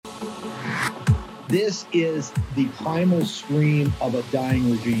This is the primal scream of a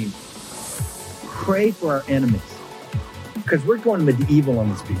dying regime. Pray for our enemies, because we're going medieval on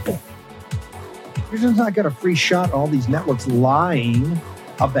these people. You're just not got a free shot at all these networks lying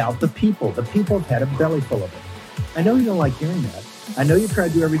about the people. The people have had a belly full of it. I know you don't like hearing that. I know you try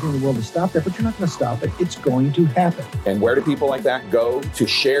to do everything in the world to stop that, but you're not going to stop it. It's going to happen. And where do people like that go to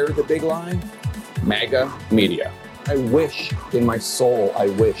share the big lie? MAGA media. I wish in my soul, I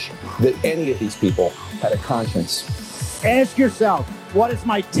wish that any of these people had a conscience. Ask yourself, what is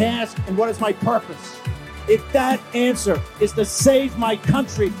my task and what is my purpose? If that answer is to save my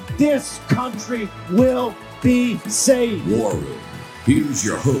country, this country will be saved. War Room. Here's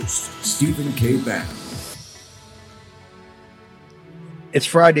your host, Stephen K. Bannon. It's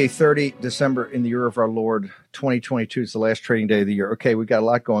Friday, 30 December in the year of our Lord, 2022. It's the last trading day of the year. Okay, we got a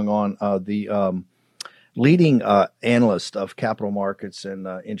lot going on. The leading analyst of capital markets and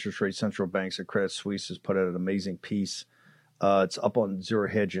interest rate central banks at Credit Suisse has put out an amazing piece. It's up on Zero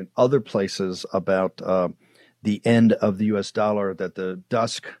Hedge and other places about the end of the U.S. dollar, that the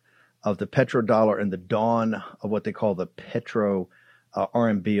dusk of the petrodollar and the dawn of what they call the petro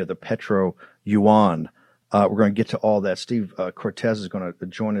RMB or the petro yuan. We're going to get to all that. Steve Cortes is going to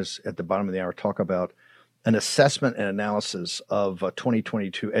join us at the bottom of the hour, talk about an assessment and analysis of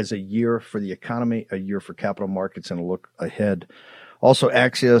 2022 as a year for the economy, a year for capital markets, and a look ahead. Also,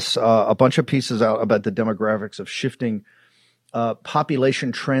 Axios, a bunch of pieces out about the demographics of shifting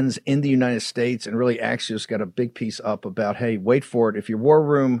population trends in the United States. And really, Axios got a big piece up about, hey, wait for it. If your War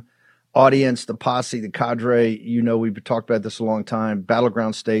Room audience, the posse, the cadre, you know, we've talked about this a long time,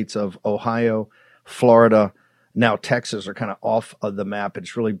 battleground states of Ohio, Florida, now Texas are kind of off of the map.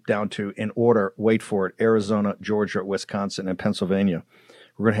 It's really down to, in order, wait for it, Arizona, Georgia, Wisconsin, and Pennsylvania.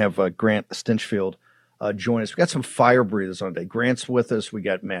 We're going to have Grant Stinchfield join us. We got some fire breathers on today. Grant's with us. We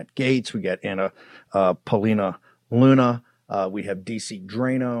got Matt Gaetz. We got Anna Paulina Luna. We have DC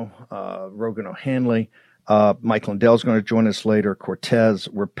Drano, Rogan O'Hanley. Mike Lindell's going to join us later. Cortez.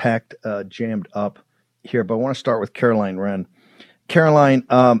 We're packed, jammed up here. But I want to start with Caroline Wren. Caroline,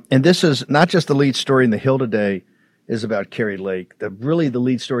 and this is not just the lead story in the Hill today, is about Kari Lake. The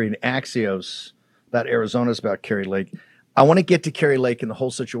lead story in Axios about Arizona is about Kari Lake. I want to get to Kari Lake and the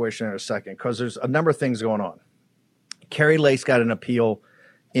whole situation in a second, because there's a number of things going on. Kari Lake's got an appeal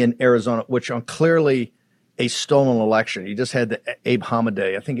in Arizona, which on clearly a stolen election. You just had the Abe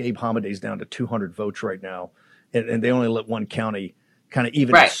Hamadeh. I think Abe Hamadeh's down to 200 votes right now, and they only let one county kind of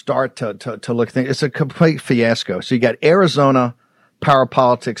even start to look. It's a complete fiasco. So you got Arizona power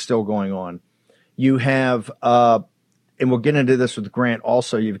politics still going on. You have, and we'll get into this with Grant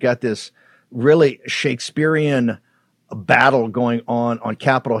also, you've got this really Shakespearean battle going on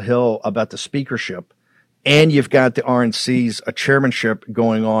Capitol Hill about the speakership. And you've got the RNC's chairmanship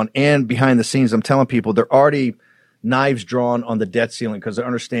going on. And behind the scenes, I'm telling people, there are already knives drawn on the debt ceiling, because I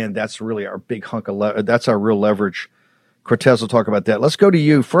understand that's really our big hunk of that's our real leverage. Cortez will talk about that. Let's go to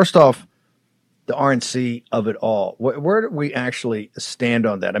you. First off, the RNC of it all. Where do we actually stand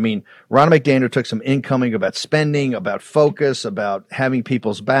on that? I mean, Ron McDaniel took some incoming about spending, about focus, about having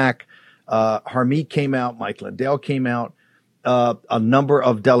people's back. Harmeet came out. Mike Lindell came out. A number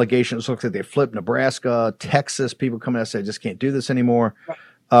of delegations looked like they flipped. Nebraska, Texas, people coming out and say, I just can't do this anymore.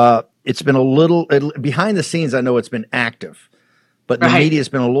 It's been a little behind the scenes. I know it's been active, but the media's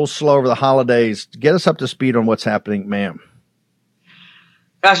been a little slow over the holidays. Get us up to speed on what's happening, ma'am.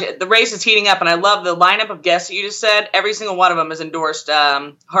 Gosh, the race is heating up, and I love the lineup of guests that you just said. Every single one of them has endorsed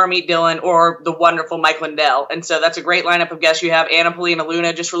Harmeet Dillon or the wonderful Mike Lindell. And so that's a great lineup of guests. You have Anna Paulina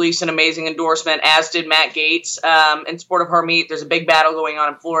Luna just released an amazing endorsement, as did Matt Gaetz in support of Harmeet. There's a big battle going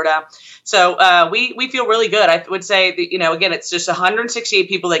on in Florida. So we feel really good. I would say that, again, it's just 168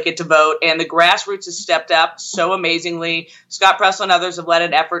 people that get to vote, and the grassroots has stepped up so amazingly. Scott Pressel and others have led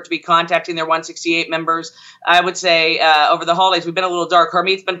an effort to be contacting their 168 members. I would say over the holidays, we've been a little dark.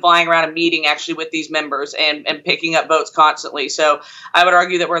 Harmeet's been flying around and meeting actually with these members and picking up votes constantly. So I would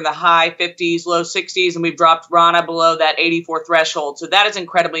argue that we're in the high 50s, low 60s, and we've dropped Rana below that 84 threshold. So that is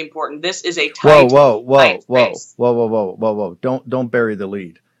incredibly important. This is a tight race. Whoa. Don't bury the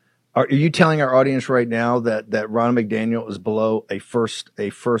lead. Are you telling our audience right now that Ron McDaniel is below a first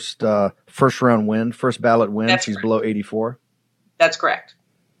round win, first ballot win? She's below 84? That's correct.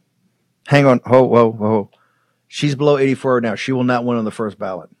 Hang on. Whoa. She's below 84 now. She will not win on the first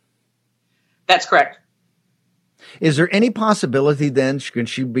ballot. That's correct. Is there any possibility then, can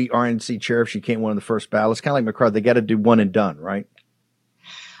she be RNC chair if she can't win on the first ballot? It's kind of like McCarthy. They got to do one and done, right?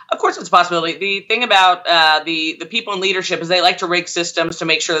 Of course, it's a possibility. The thing about the people in leadership is they like to rig systems to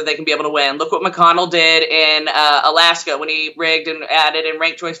make sure that they can be able to win. Look what McConnell did in Alaska when he rigged and added in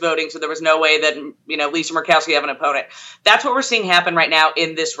ranked choice voting, so there was no way that Lisa Murkowski have an opponent. That's what we're seeing happen right now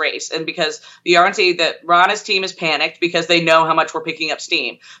in this race, and because the RNC, that Rana's team is panicked because they know how much we're picking up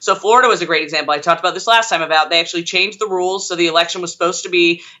steam. So Florida was a great example. I talked about this last time about they actually changed the rules, so the election was supposed to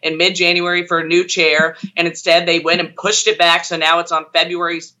be in mid-January for a new chair, and instead they went and pushed it back, so now it's on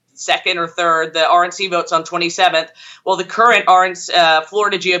February 2nd or 3rd. The RNC votes on 27th. Well, the current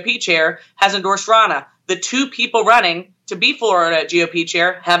Florida GOP chair has endorsed Rana. The two people running to be Florida GOP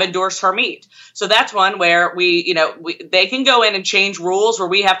chair have endorsed Harmeet. So that's one where they can go in and change rules where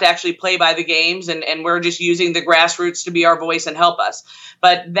we have to actually play by the games, and we're just using the grassroots to be our voice and help us.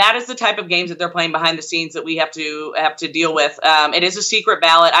 But that is the type of games that they're playing behind the scenes that we have to deal with. It is a secret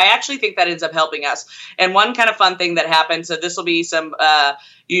ballot. I actually think that ends up helping us. And one kind of fun thing that happens, so this will be some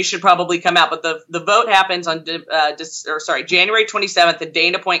you should probably come out, but the vote happens on January 27th in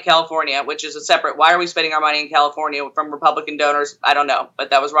Dana Point, California, which is a separate. Why are we spending our money in California from Republican donors? I don't know,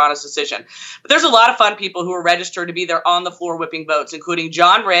 but that was Rana's decision. But there's a lot of fun people who are registered to be there on the floor whipping votes, including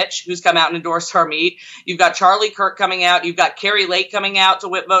John Rich, who's come out and endorsed Harmeet. You've got Charlie Kirk coming out. You've got Carrie Lake coming out to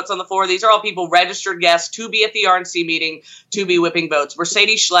whip votes on the floor. These are all people registered guests to be at the RNC meeting to be whipping votes.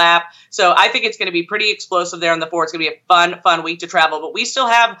 Mercedes Schlapp. So I think it's going to be pretty explosive there on the floor. It's going to be a fun week to travel. But we still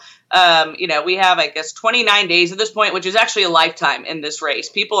have, we have, I guess, 29 days at this point, which is actually a lifetime in this race.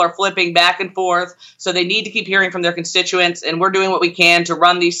 People are flipping back and forth, so they need to keep hearing from their constituents, and we're doing what we can to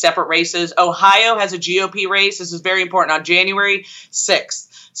run these separate races. Ohio has a GOP race. This is very important on January 6th.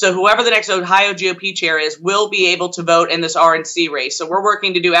 So whoever the next Ohio GOP chair is will be able to vote in this RNC race. So we're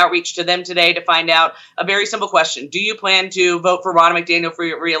working to do outreach to them today to find out a very simple question. Do you plan to vote for Ronna McDaniel for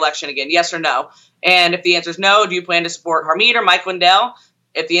re-election again? Yes or no? And if the answer is no, do you plan to support Harmeet or Mike Lindell?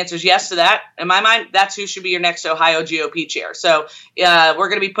 If the answer is yes to that, in my mind, that's who should be your next Ohio GOP chair. So we're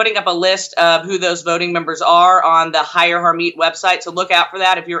going to be putting up a list of who those voting members are on the Hire Harmeet website. So look out for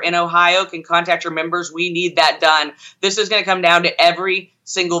that. If you're in Ohio, can contact your members. We need that done. This is going to come down to every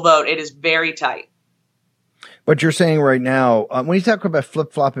single vote. It is very tight. But you're saying right now, when you talk about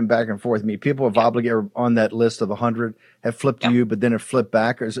flip-flopping back and forth, people have obligated on that list of 100 have flipped to you, but then have flipped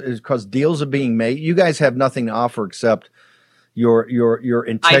back. Is because deals are being made. You guys have nothing to offer except your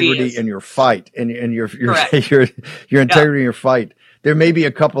integrity Ideas. and your fight and your integrity and your fight. There may be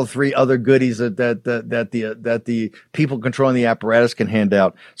a couple, 3 other goodies that the people controlling the apparatus can hand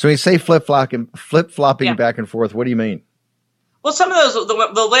out. So when you say flip-flopping back and forth, what do you mean? Well, some of those,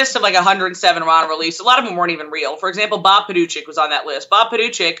 the list of like 107 Ronna released, a lot of them weren't even real. For example, Bob Paduchik was on that list. Bob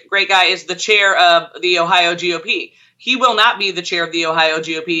Paduchik, great guy, is the chair of the Ohio GOP. He will not be the chair of the Ohio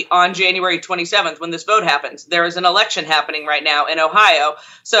GOP on January 27th when this vote happens. There is an election happening right now in Ohio.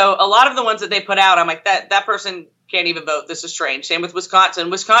 So a lot of the ones that they put out, I'm like, that person can't even vote. This is strange. Same with Wisconsin.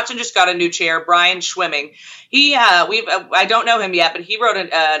 Wisconsin just got a new chair, Brian Schwimming. I don't know him yet, but he wrote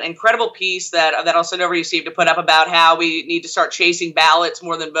an incredible piece that I'll send over to you, Steve, to put up about how we need to start chasing ballots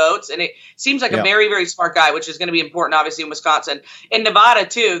more than votes. And it seems like a very, very smart guy, which is going to be important, obviously, in Wisconsin. In Nevada,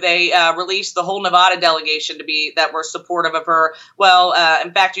 too, they released the whole Nevada delegation that were supportive of her. Well,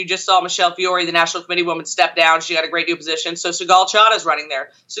 in fact, you just saw Michelle Fiore, the National Committee woman, step down. She got a great new position. So Sigal Chadha is running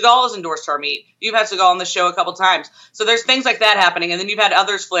there. Sigal has endorsed Harmeet. You've had Sigal on the show a couple times. So there's things like that happening. And then you've had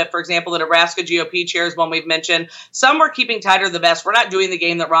others flip. For example, the Nebraska GOP chair is one we've mentioned. Some we're keeping tighter the best. We're not doing the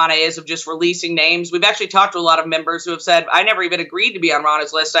game that Ronna is of just releasing names. We've actually talked to a lot of members who have said, I never even agreed to be on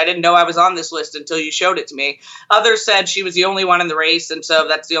Ronna's list. I didn't know I was on this list until you showed it to me. Others said she was the only one in the race, and so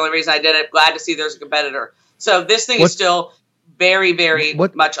that's the only reason I did it. Glad to see there's a competitor. So this thing is still very, very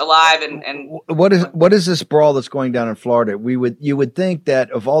much alive. And what is this brawl that's going down in Florida? You would think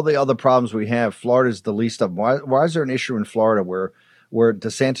that of all the other problems we have, Florida is the least of them. Why is there an issue in Florida where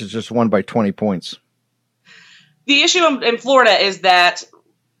DeSantis just won by 20 points? The issue in Florida is that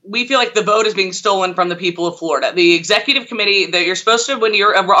we feel like the vote is being stolen from the people of Florida. The executive committee that you're supposed to, when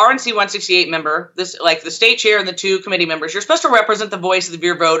you're a RNC 168 member, this like the state chair and the 2 committee members, you're supposed to represent the voice of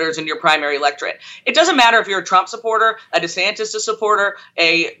your voters in your primary electorate. It doesn't matter if you're a Trump supporter, a DeSantis supporter,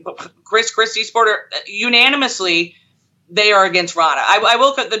 a Chris Christie supporter. Unanimously, they are against Ronna. I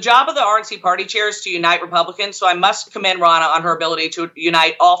will. The job of the RNC party chair is to unite Republicans, so I must commend Ronna on her ability to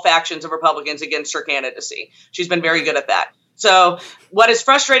unite all factions of Republicans against her candidacy. She's been very good at that. So what is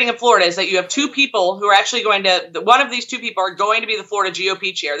frustrating in Florida is that you have two people who are actually one of these two people are going to be the Florida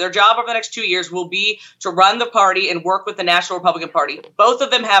GOP chair. Their job over the next 2 years will be to run the party and work with the National Republican Party. Both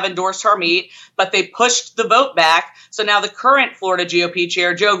of them have endorsed Harmeet, but they pushed the vote back. So now the current Florida GOP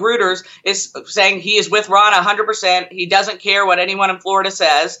chair, Joe Gruters, is saying he is with Ron 100%. He doesn't care what anyone in Florida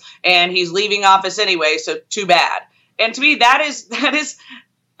says, and he's leaving office anyway, so too bad. And to me, that is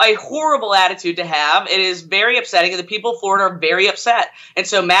a horrible attitude to have. It is very upsetting, and the people of Florida are very upset. And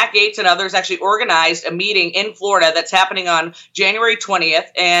so Matt Gaetz and others actually organized a meeting in Florida that's happening on January 20th,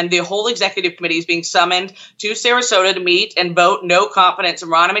 and the whole executive committee is being summoned to Sarasota to meet and vote no confidence in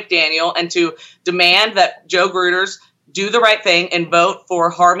Ronna McDaniel and to demand that Joe Gruters do the right thing and vote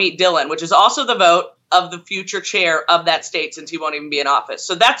for Harmeet Dillon, which is also the vote of the future chair of that state, since he won't even be in office.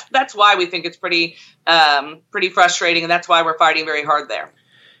 So that's why we think it's pretty frustrating, and that's why we're fighting very hard there.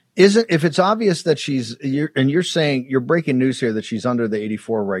 If it's obvious that you're saying you're breaking news here that she's under the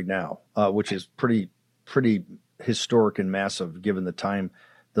 84 right now, which is pretty historic and massive given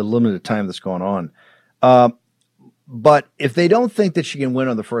the limited time that's going on. But if they don't think that she can win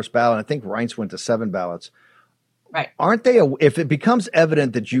on the first ballot, I think Reince went to 7 ballots. Right. Aren't they? If it becomes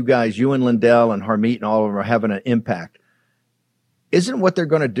evident that you and Lindell and Harmeet and all of them are having an impact, isn't what they're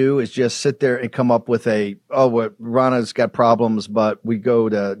going to do is just sit there and come up with Ronna's got problems, but we go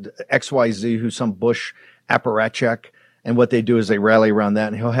to XYZ, who's some Bush apparatchik, and what they do is they rally around that,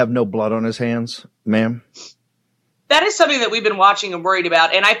 and he'll have no blood on his hands, ma'am? That is something that we've been watching and worried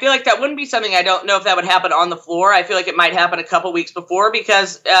about, and I feel like that wouldn't be something, I don't know if that would happen on the floor. I feel like it might happen a couple weeks before,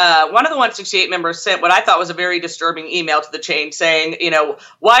 because one of the 168 members sent what I thought was a very disturbing email to the chain saying,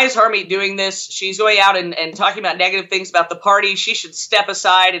 why is Harmeet doing this? She's going out and talking about negative things about the party. She should step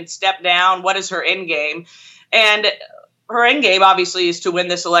aside and step down. What is her end game? And her end game, obviously, is to win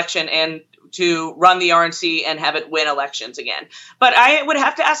this election and to run the RNC and have it win elections again. But I would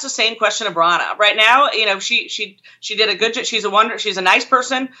have to ask the same question of Ronna. Right now, she did a good job. She's a nice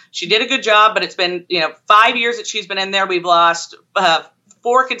person. She did a good job, but it's been, 5 years that she's been in there. We've lost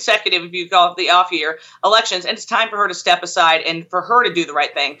 4 consecutive, if you call it the off year, elections, and it's time for her to step aside and for her to do the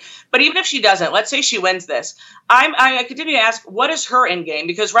right thing. But even if she doesn't, let's say she wins this, I continue to ask, what is her end game?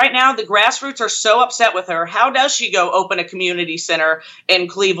 Because right now the grassroots are so upset with her. How does she go open a community center in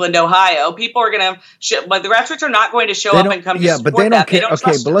Cleveland, Ohio? People are going to, but the grassroots are not going to show up and come to support but they don't that. care. They don't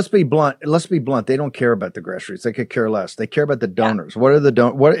okay, but let's be blunt. They don't care about the grassroots. They could care less. They care about the donors. Yeah. What are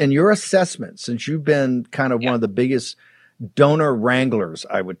the what in your assessment, since you've been kind of one of the biggest donor wranglers,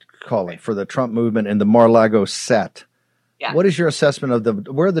 I would call it, for the Trump movement and the Mar-a-Lago set. Yeah. What is your assessment of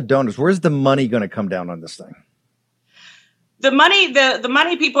where are the donors? Where's the money going to come down on this thing? The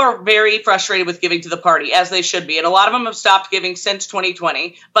money people are very frustrated with giving to the party, as they should be. And a lot of them have stopped giving since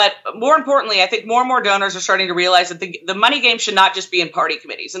 2020. But more importantly, I think more and more donors are starting to realize that the money game should not just be in party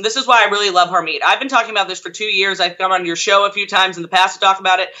committees. And this is why I really love Harmeet. I've been talking about this for 2 years. I've come on your show a few times in the past to talk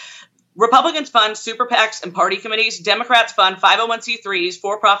about it. Republicans fund super PACs and party committees. Democrats fund 501c3s,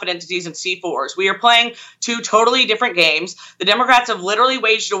 for-profit entities, and C4s. We are playing 2 totally different games. The Democrats have literally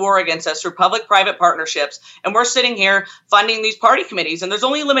waged a war against us through public-private partnerships, and we're sitting here funding these party committees, and there's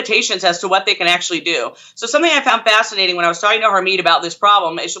only limitations as to what they can actually do. So something I found fascinating when I was talking to Harmeet about this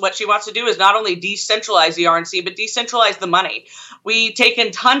problem is what she wants to do is not only decentralize the RNC, but decentralize the money. We take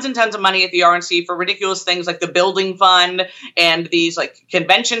in tons and tons of money at the RNC for ridiculous things like the building fund and these like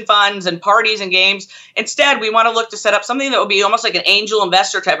convention funds and parties and games. Instead, we want to look to set up something that would be almost like an angel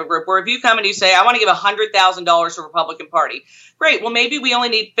investor type of group, where if you come and you say, I want to give $100,000 to the Republican Party. Great. Well, maybe we only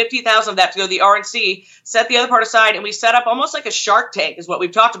need $50,000 of that to go to the RNC, set the other part aside, and we set up almost like a Shark Tank is what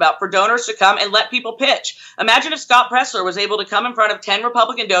we've talked about for donors to come and let people pitch. Imagine if Scott Presler was able to come in front of 10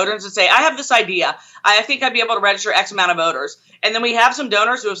 Republican donors and say, I have this idea. I think I'd be able to register X amount of voters. And then we have some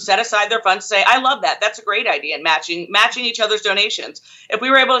donors who have set aside their funds to say, I love that. That's a great idea. And matching each other's donations. If we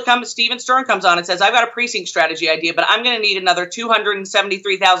were able to come, Stephen Stern comes on and says, I've got a precinct strategy idea, but I'm going to need another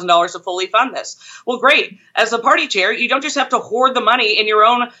 $273,000 to fully fund this. Well, great. As the party chair, you don't just have to hoard the money in your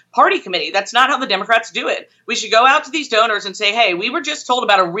own party committee. That's not how the Democrats do it. We should go out to these donors and say, hey, we were just told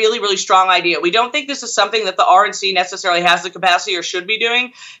about a really, really strong idea. We don't think this is something that the RNC necessarily has the capacity or should be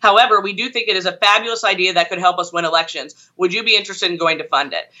doing. However, we do think it is a fabulous idea that could help us win elections. Would you be interested in going to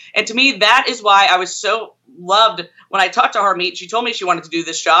fund it? And to me, that is why I was so loved when I talked to Harmeet. She told me she wanted to do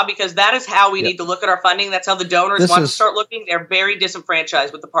this job because that is how we need to look at our funding. That's how the donors want to start looking. They're very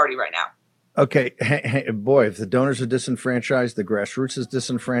disenfranchised with the party right now. Okay, boy, if the donors are disenfranchised, the grassroots is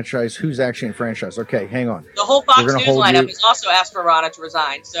disenfranchised, who's actually enfranchised? Okay, hang on. The whole Fox News lineup has also asked for Ronna to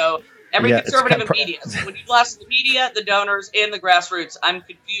resign. So every conservative in media. So when you've lost the media, the donors, and the grassroots, I'm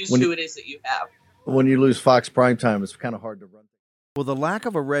confused who it is that you have. When you lose Fox Primetime, it's kind of hard to run. Will the lack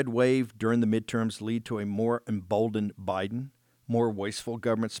of a red wave during the midterms lead to a more emboldened Biden, more wasteful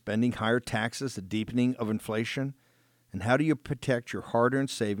government spending, higher taxes, a deepening of inflation? And how do you protect your hard-earned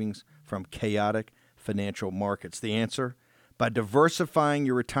savings from chaotic financial markets? The answer? By diversifying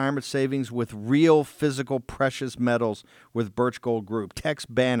your retirement savings with real physical precious metals with Birch Gold Group.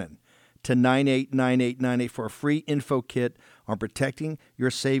 Text Bannon to 989898 for a free info kit on protecting your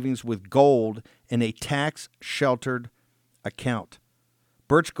savings with gold in a tax-sheltered account.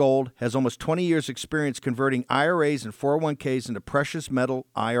 Birch Gold has almost 20 years' experience converting IRAs and 401ks into precious metal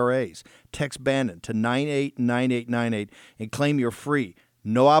IRAs. Text Bannon to 989898 and claim your free,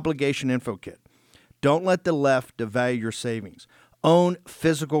 no-obligation info kit. Don't let the left devalue your savings. Own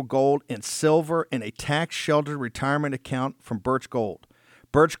physical gold and silver in a tax-sheltered retirement account from Birch Gold.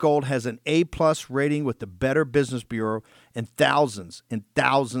 Birch Gold has an A-plus rating with the Better Business Bureau and thousands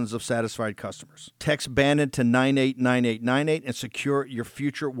of satisfied customers. Text Bannon to 989898 and secure your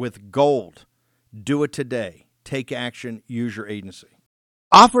future with gold. Do it today. Take action. Use your agency.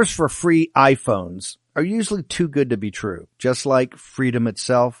 Offers for free iPhones are usually too good to be true. Just like freedom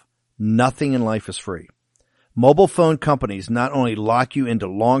itself, nothing in life is free. Mobile phone companies not only lock you into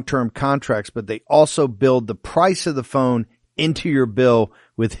long-term contracts, but they also build the price of the phone into your bill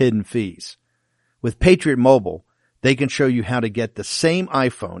with hidden fees. With Patriot Mobile, they can show you how to get the same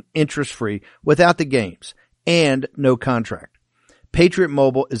iPhone interest-free without the games and no contract. Patriot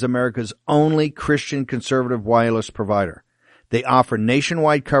Mobile is America's only Christian conservative wireless provider. They offer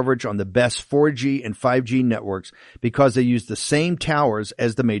nationwide coverage on the best 4G and 5G networks because they use the same towers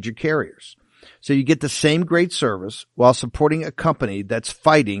as the major carriers. So you get the same great service while supporting a company that's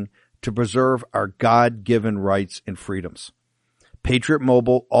fighting to preserve our God-given rights and freedoms. Patriot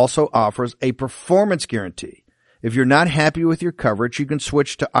Mobile also offers a performance guarantee. If you're not happy with your coverage, you can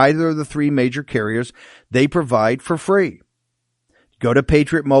switch to either of the three major carriers they provide for free. Go to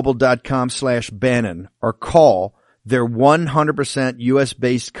patriotmobile.com/Bannon or call their 100%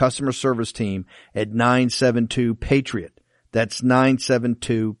 U.S.-based customer service team at 972-PATRIOT. That's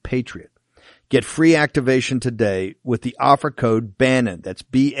 972-PATRIOT. Get free activation today with the offer code Bannon. That's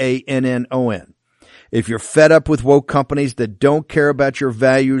BANNON. If you're fed up with woke companies that don't care about your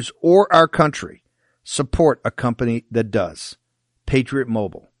values or our country, support a company that does. Patriot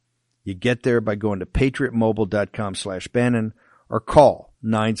Mobile. You get there by going to patriotmobile.com/Bannon or call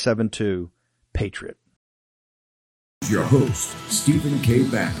 972-PATRIOT. Your host, Stephen K.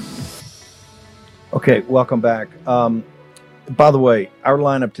 Bannon. Okay, welcome back. By the way, our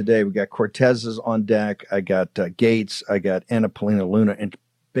lineup today, we got Cortez's on deck. I got Gates. I got Anna Paulina Luna. And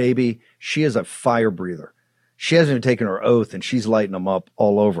baby, she is a fire breather. She hasn't even taken her oath, and she's lighting them up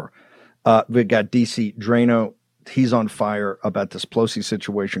all over. We got DC Drano. He's on fire about this Pelosi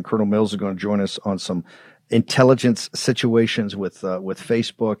situation. Colonel Mills is going to join us on some intelligence situations with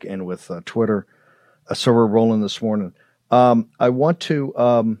Facebook and with Twitter. So we're rolling this morning. I want to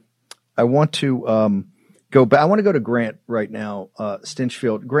go back. I want to go to Grant right now,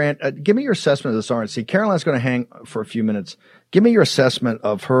 Stinchfield. Grant, give me your assessment of this RNC. Caroline's going to hang for a few minutes. Give me your assessment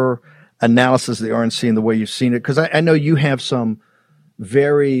of her analysis of the RNC and the way you've seen it, because I know you have some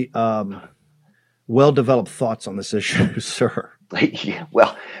very well-developed thoughts on this issue, sir. Yeah,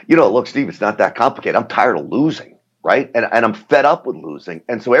 well, look, Steve, it's not that complicated. I'm tired of losing, right? And I'm fed up with losing.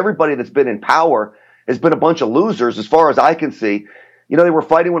 And so everybody that's been in power has been a bunch of losers as far as I can see. They were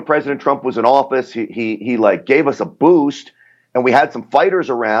fighting when President Trump was in office. He gave us a boost, and we had some fighters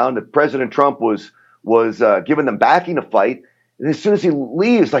around. And President Trump was giving them backing to fight. And as soon as he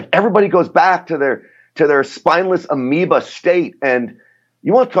leaves, everybody goes back to their spineless amoeba state. And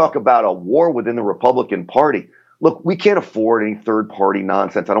you want to talk about a war within the Republican Party? Look, we can't afford any third-party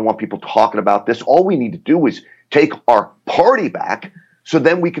nonsense. I don't want people talking about this. All we need to do is take our party back, so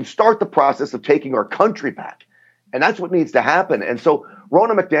then we can start the process of taking our country back. And that's what needs to happen. And so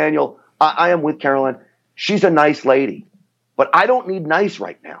Ronna McDaniel, I am with Caroline. She's a nice lady, but I don't need nice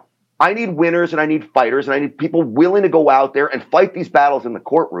right now. I need winners, and I need fighters, and I need people willing to go out there and fight these battles in the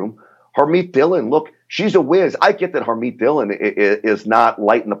courtroom. Harmeet Dillon, look, she's a whiz. I get that Harmeet Dillon is not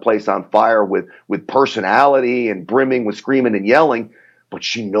lighting the place on fire with personality and brimming with screaming and yelling, but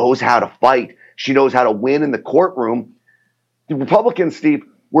she knows how to fight. She knows how to win in the courtroom. The Republicans, Steve,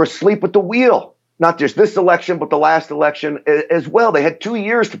 were asleep at the wheel. Not just this election, but the last election as well. They had 2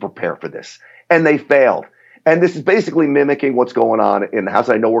 years to prepare for this, and they failed. And this is basically mimicking what's going on in the House.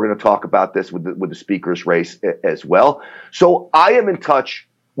 I know we're going to talk about this with the speaker's race as well. So I am in touch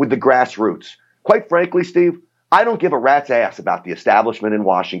with the grassroots. Quite frankly, Steve, I don't give a rat's ass about the establishment in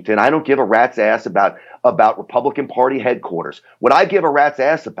Washington. I don't give a rat's ass about Republican Party headquarters. What I give a rat's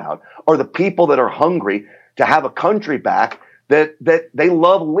ass about are the people that are hungry to have a country back that they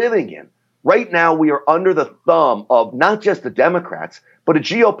love living in. Right now, we are under the thumb of not just the Democrats, but a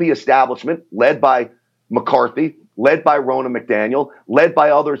GOP establishment led by McCarthy, led by Ronna McDaniel, led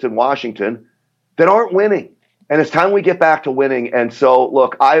by others in Washington that aren't winning. And it's time we get back to winning. And so,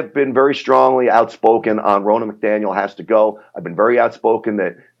 look, I've been very strongly outspoken on Ronna McDaniel has to go. I've been very outspoken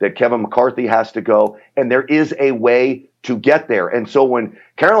that Kevin McCarthy has to go. And there is a way to get there. And so when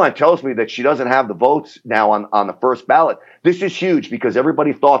Caroline tells me that she doesn't have the votes now on the first ballot, this is huge because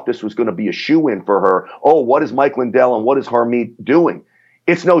everybody thought this was going to be a shoo-in for her. Oh, what is Mike Lindell and what is Harmeet doing?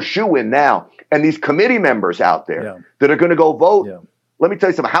 It's no shoo-in now. And these committee members out there that are going to go vote, let me tell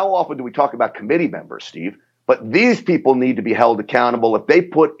you something. How often do we talk about committee members, Steve? But these people need to be held accountable. If they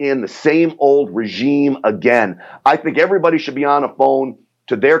put in the same old regime again, I think everybody should be on a phone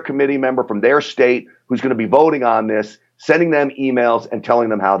to their committee member from their state who's going to be voting on this, sending them emails and telling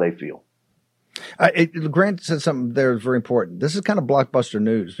them how they feel. Grant said something there very important. This is kind of blockbuster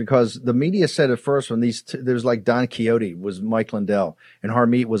news because the media said at first when there's like Don Quixote was Mike Lindell and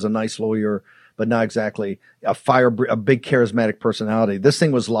Harmeet was a nice lawyer, but not exactly a big charismatic personality. This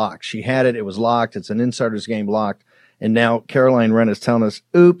thing was locked. She had it. It was locked. It's an insider's game locked. And now Caroline Wren is telling us,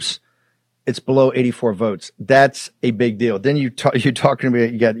 oops, it's below 84 votes. That's a big deal. Then you're talking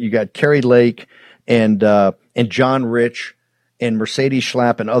about, you got Kari Lake and John Rich and Mercedes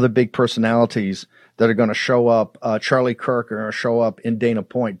Schlapp and other big personalities that are going to show up. Charlie Kirk are going to show up in Dana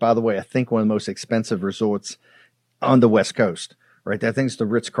Point. By the way, I think one of the most expensive resorts on the West Coast. Right, that thing's the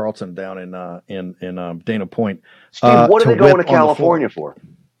Ritz-Carlton down in Dana Point. Steve, what are they going to California for?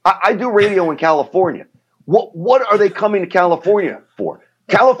 I do radio in California. What are they coming to California for?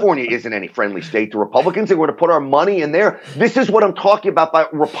 California isn't any friendly state to Republicans. They want to put our money in there. This is what I'm talking about by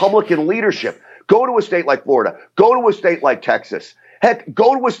Republican leadership. Go to a state like Florida. Go to a state like Texas. Heck,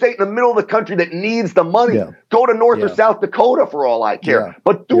 go to a state in the middle of the country that needs the money. Yeah. Go to North or South Dakota for all I care. Yeah.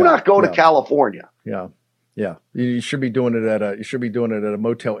 But do not go to California. Yeah. Yeah, you should be doing it at a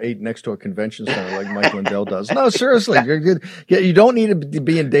Motel 8 next to a convention center like Mike Lindell does. No, seriously, you don't need to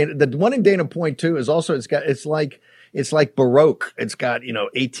be in Dana. The one in Dana Point too is also it's like Baroque. It's got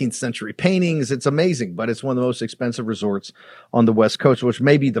 18th century paintings. It's amazing, but it's one of the most expensive resorts on the West Coast, which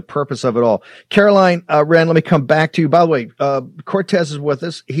may be the purpose of it all. Caroline Wren, let me come back to you. By the way, Cortez is with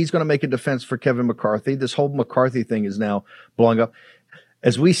us. He's going to make a defense for Kevin McCarthy. This whole McCarthy thing is now blowing up.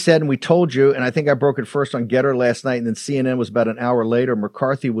 As we said, and we told you, and I think I broke it first on Getter last night, and then CNN was about an hour later,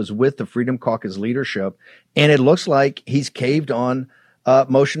 McCarthy was with the Freedom Caucus leadership, and it looks like he's caved on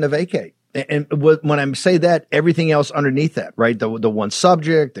motion to vacate. And when I say that, everything else underneath that, right? The one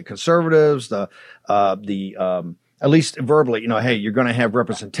subject, the conservatives, at least verbally, hey, you're going to have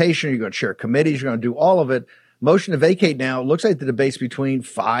representation, you're going to chair committees, you're going to do all of it. Motion to vacate now looks like the debate's between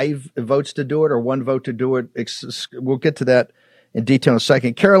 5 votes to do it or 1 vote to do it. We'll get to that in detail in a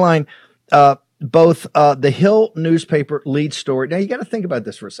second. Caroline, both the Hill newspaper lead story. Now, you got to think about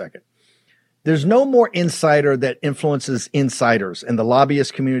this for a second. There's no more insider that influences insiders and the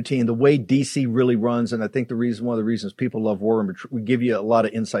lobbyist community and the way DC really runs. And I think one of the reasons people love War Room, we give you a lot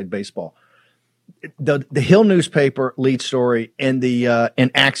of inside baseball. The Hill newspaper lead story and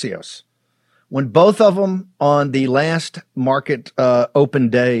and Axios, when both of them on the last market open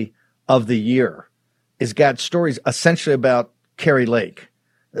day of the year has got stories essentially about Kari Lake.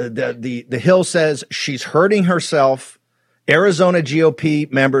 The Hill says she's hurting herself. Arizona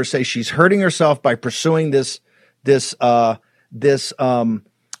GOP members say she's hurting herself by pursuing this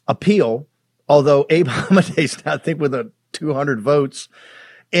appeal. Although Abe Hamadeh's not, I think, with 200 votes,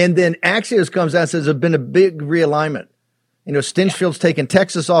 and then Axios comes out and says there's been a big realignment. Stinchfield's taken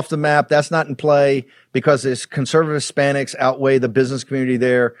Texas off the map. That's not in play because this conservative Hispanics outweigh the business community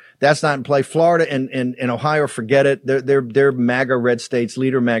there. That's not in play. Florida and Ohio, forget it. They're MAGA red states,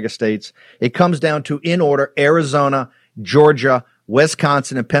 leader MAGA states. It comes down to, in order, Arizona, Georgia,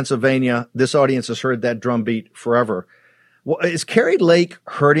 Wisconsin, and Pennsylvania. This audience has heard that drumbeat forever. Well, is Kari Lake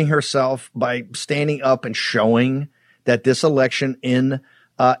hurting herself by standing up and showing that this election in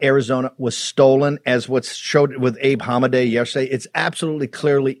Arizona was stolen, as what's showed with Abe Hamadeh yesterday? It's absolutely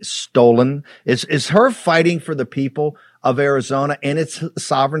clearly stolen. Is her fighting for the people of Arizona and its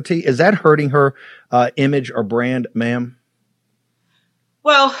sovereignty, is that hurting her image or brand, ma'am?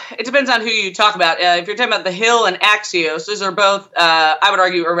 Well, it depends on who you talk about. If you're talking about The Hill and Axios, those are both, I would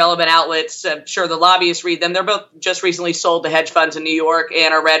argue, irrelevant outlets. I'm sure the lobbyists read them. They're both just recently sold to hedge funds in New York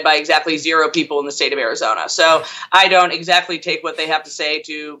and are read by exactly 0 people in the state of Arizona. So I don't exactly take what they have to say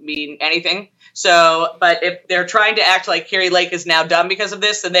to mean anything. So, but if they're trying to act like Kari Lake is now done because of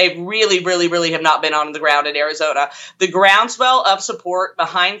this, then they really, really, really have not been on the ground in Arizona. The groundswell of support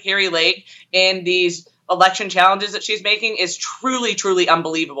behind Kari Lake in these election challenges that she's making is truly, truly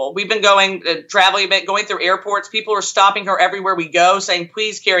unbelievable. We've been traveling a bit, going through airports. People are stopping her everywhere we go, saying,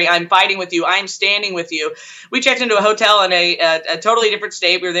 please, Kari, I'm fighting with you. I'm standing with you. We checked into a hotel in a totally different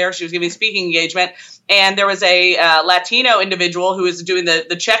state. We were there. She was giving a speaking engagement. And there was a Latino individual who was doing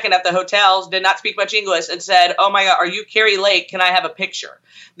the check-in at the hotels, did not speak much English, and said, oh, my God, are you Kari Lake? Can I have a picture?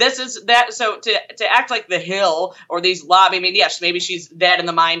 This is that. So to act like The Hill or these lobby, I mean, yes, maybe she's dead in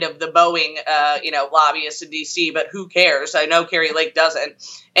the mind of the Boeing, lobbyists in D.C., but who cares? I know Kari Lake doesn't.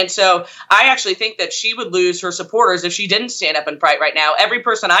 And so I actually think that she would lose her supporters if she didn't stand up and fight right now. Every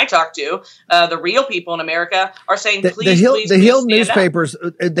person I talk to, the real people in America, are saying, please, the Hill newspapers,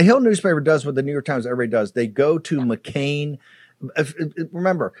 the Hill newspaper does what the New York Times every does. They go to McCain.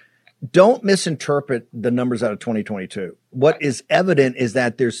 Remember, don't misinterpret the numbers out of 2022. What is evident is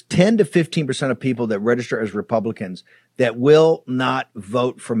that there's 10 to 15% of people that register as Republicans that will not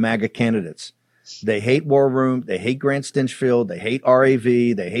vote for MAGA candidates. They hate War Room. They hate Grant Stinchfield. They hate RAV.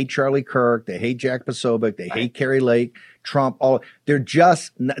 They hate Charlie Kirk. They hate Jack Posobiec. They hate Kari Lake, Trump.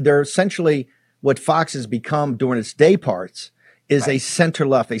 They're essentially what Fox has become during its day parts is a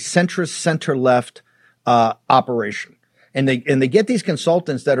center-left, a centrist center-left operation. And they get these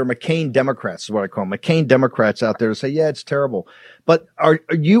consultants that are McCain Democrats, is what I call them, McCain Democrats out there to say, yeah, it's terrible. But are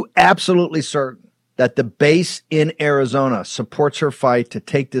you absolutely certain that the base in Arizona supports her fight to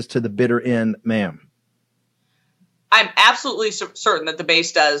take this to the bitter end, ma'am? I'm absolutely certain that the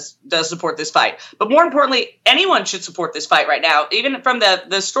base does support this fight. But more importantly, anyone should support this fight right now. Even from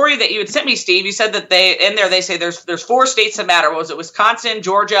the story that you had sent me, Steve, you said that they say there's 4 states that matter. What was it? Wisconsin,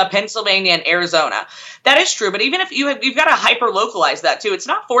 Georgia, Pennsylvania, and Arizona. That is true. But even if you've got to hyper localize that too. It's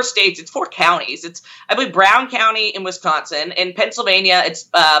not 4 states. It's 4 counties. It's, I believe, Brown County in Wisconsin. In Pennsylvania, it's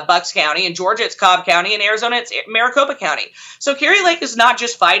Bucks County. In Georgia, it's Cobb County. In Arizona, it's Maricopa County. So Kari Lake is not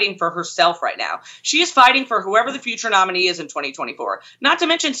just fighting for herself right now. She is fighting for whoever the future nominee is in 2024. Not to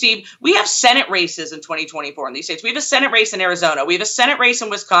mention, Steve, we have Senate races in 2024 in these states. We have a Senate race in Arizona. We have a Senate race in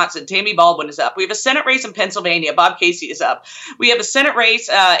Wisconsin. Tammy Baldwin is up. We have a Senate race in Pennsylvania. Bob Casey is up. We have a Senate race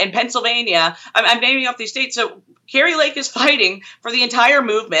in Pennsylvania. I'm naming off these states. So Kari Lake is fighting for the entire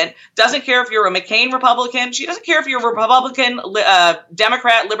movement. Doesn't care if you're a McCain Republican. She doesn't care if you're a Republican,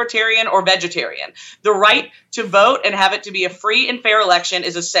 Democrat, Libertarian, or Vegetarian. The right to vote and have it to be a free and fair election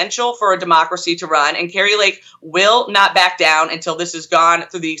is essential for a democracy to run. And Kari Lake will not back down until this is gone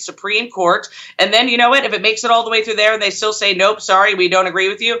through the Supreme Court. And then, you know what? If it makes it all the way through there and they still say, nope, sorry, we don't agree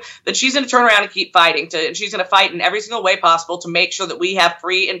with you, then she's going to turn around and keep fighting. She's going to fight in every single way possible to make sure that we have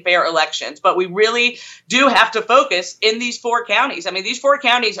free and fair elections. But we really do have to focus in these 4 counties. I mean, these 4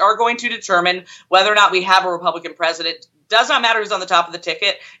 counties are going to determine whether or not we have a Republican president. Does not matter who's on the top of the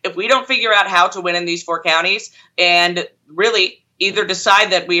ticket. If we don't figure out how to win in these 4 counties and really either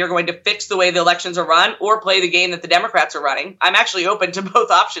decide that we are going to fix the way the elections are run or play the game that the Democrats are running. I'm actually open to both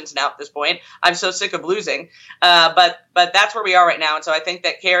options now at this point. I'm so sick of losing. But that's where we are right now. And so I think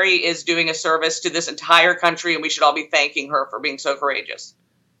that Kari is doing a service to this entire country, and we should all be thanking her for being so courageous.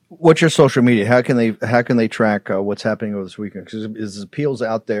 What's your social media? How can they track what's happening over this weekend? Because there's appeals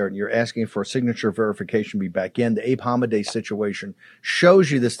out there, and you're asking for signature verification to be back in. The Abe Hamadeh situation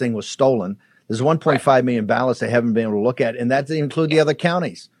shows you this thing was stolen. There's 1.5 million ballots they haven't been able to look at, and that doesn't include the other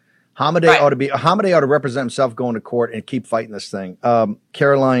counties. Hamadeh ought to represent himself going to court and keep fighting this thing.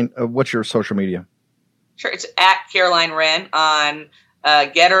 Caroline, what's your social media? Sure, it's at Caroline Wren on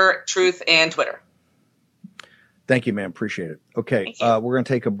Getter, Truth, and Twitter. Thank you, man. Appreciate it. Okay, we're going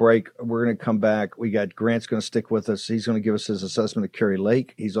to take a break. We're going to come back. We got Grant's going to stick with us. He's going to give us his assessment of Kari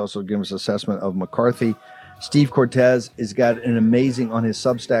Lake. He's also giving us an assessment of McCarthy. Steve Cortez has got an amazing on his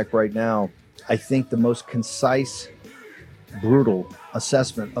Substack right now. I think the most concise, brutal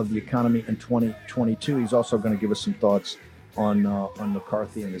assessment of the economy in 2022. He's also going to give us some thoughts on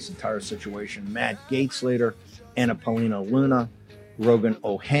McCarthy and this entire situation. Matt Gaetz later, Anna Paulina Luna, Rogan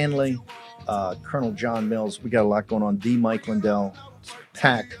O'Hanley, Colonel John Mills. We got a lot going on. The Mike Lindell,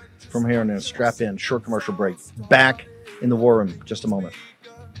 packed from here and then. Strap in. Short commercial break. Back in the War Room. Just a moment.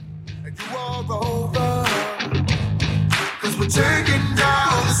 We're taking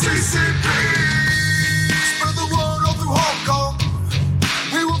down the CCP. Spread the word all through Hong Kong.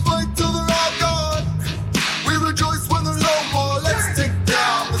 We will fight till they're all gone. We rejoice when they're no more. Let's take down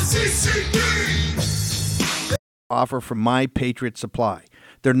CCP. Offer from My Patriot Supply.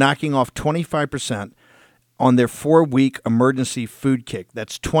 They're knocking off 25% on their 4-week emergency food kit.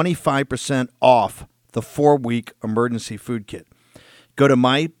 That's 25% off the 4-week emergency food kit. Go to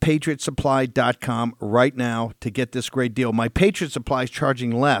mypatriotsupply.com right now to get this great deal. My Patriot Supply is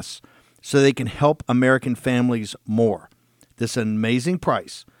charging less so they can help American families more. This is an amazing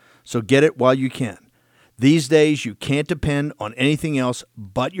price, so get it while you can. These days, you can't depend on anything else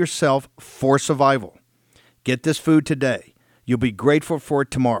but yourself for survival. Get this food today. You'll be grateful for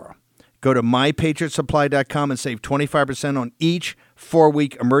it tomorrow. Go to mypatriotsupply.com and save 25% on each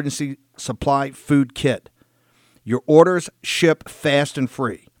 4-week emergency supply food kit. Your orders ship fast and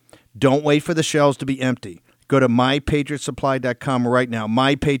free. Don't wait for the shelves to be empty. Go to mypatriotsupply.com right now.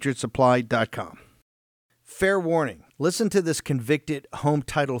 mypatriotsupply.com. Fair warning. Listen to this convicted home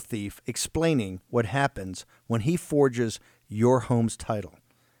title thief explaining what happens when he forges your home's title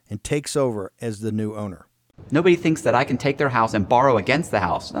and takes over as the new owner. Nobody thinks that I can take their house and borrow against the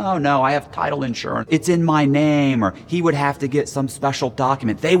house. Oh, no, I have title insurance. It's in my name, or he would have to get some special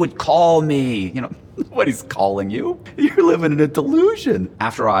document. They would call me. You know, nobody's calling you. You're living in a delusion.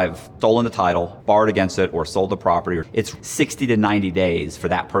 After I've stolen the title, borrowed against it, or sold the property, it's 60 to 90 days for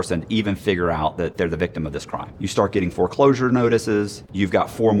that person to even figure out that they're the victim of this crime. You start getting foreclosure notices. You've got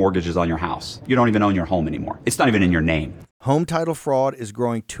 4 mortgages on your house. You don't even own your home anymore. It's not even in your name. Home title fraud is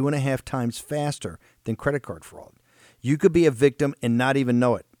growing 2.5 times faster than credit card fraud. You could be a victim and not even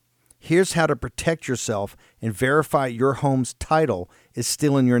know it. Here's how to protect yourself and verify your home's title is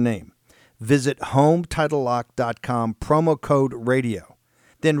still in your name. Visit HomeTitleLock.com, promo code radio.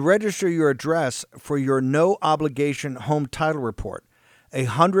 Then register your address for your no-obligation home title report, a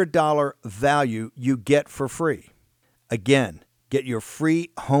 $100 value you get for free. Again, get your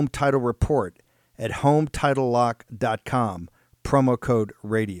free home title report at HomeTitleLock.com, promo code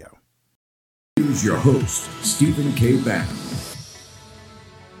radio. Here's your host, Stephen K. Bannon.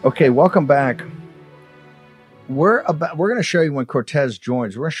 Okay, welcome back. We're going to show you when Cortez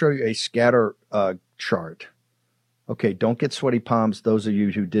joins. We're going to show you a scatter chart. Okay, don't get sweaty palms, those of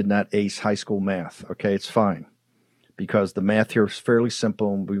you who did not ace high school math. Okay, it's fine because the math here is fairly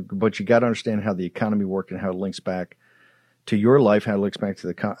simple, but you got to understand how the economy works and how it links back to your life, how it links back to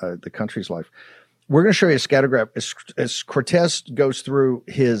the country's life. We're going to show you a scatter graph. As Cortez goes through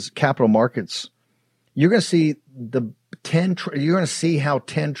his capital markets, you're going to see you're going to see how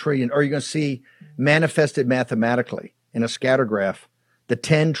 10 trillion, or you're going to see manifested mathematically in a scatter graph, the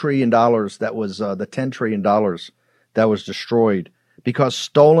 $10 trillion that was the $10 trillion that was destroyed because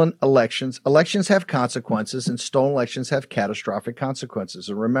stolen elections have consequences, and stolen elections have catastrophic consequences.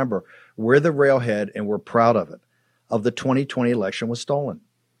 And remember, we're the railhead, and we're proud of it. Of the 2020 election was stolen.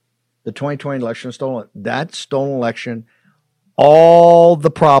 The 2020 election was stolen. That stolen election, all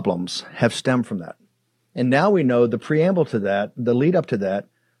the problems have stemmed from that. And now we know the preamble to that, the lead up to that,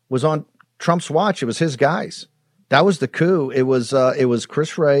 was on Trump's watch. It was his guys. That was the coup. It was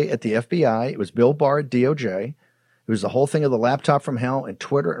Chris Wray at the FBI. It was Bill Barr at DOJ. It was the whole thing of the laptop from hell and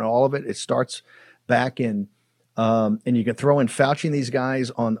Twitter and all of it. It starts back in, and you can throw in Fauci and these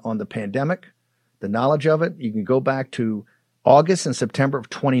guys on the pandemic, the knowledge of it. You can go back to August and September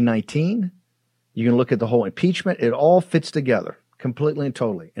of 2019. You can look at the whole impeachment. It all fits together completely and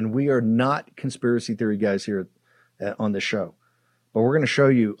totally. And we are not conspiracy theory guys here on this show. But we're going to show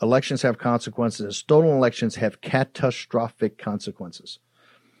you elections have consequences, and stolen elections have catastrophic consequences.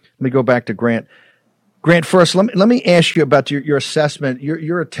 Let me go back to Grant. Grant, first, let me ask you about your assessment.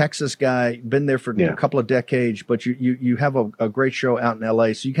 You're a Texas guy, been there for a couple of decades, but you have a great show out in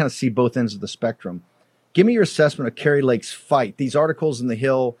L.A., so you kind of see both ends of the spectrum. Give me your assessment of Kari Lake's fight. These articles in The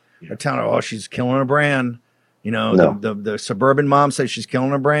Hill are telling her, oh, she's killing her brand. You know, the suburban mom says she's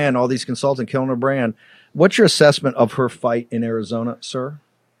killing her brand. All these consultants killing her brand. What's your assessment of her fight in Arizona, sir?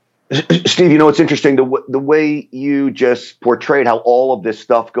 Steve, you know, it's interesting the way you just portrayed how all of this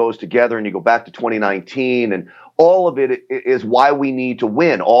stuff goes together, and you go back to 2019, and all of it is why we need to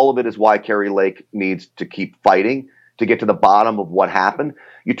win. All of it is why Kari Lake needs to keep fighting to get to the bottom of what happened.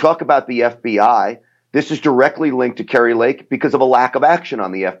 You talk about the FBI. This is directly linked to Kari Lake because of a lack of action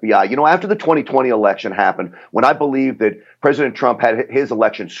on the FBI. You know, after the 2020 election happened, when I believed that President Trump had his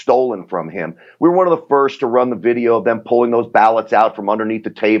election stolen from him, we were one of the first to run the video of them pulling those ballots out from underneath the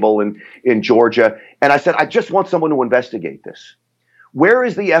table in Georgia. And I said, I just want someone to investigate this. Where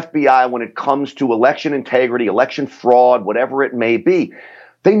is the FBI when it comes to election integrity, election fraud, whatever it may be?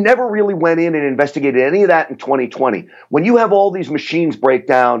 They never really went in and investigated any of that in 2020. When you have all these machines break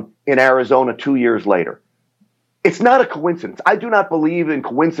down in Arizona 2 years later, It's not a coincidence. I do not believe in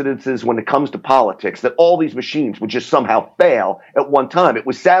coincidences when it comes to politics, that all these machines would just somehow fail at one time. It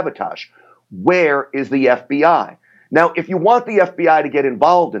was sabotage. Where is the FBI? Now, if you want the FBI to get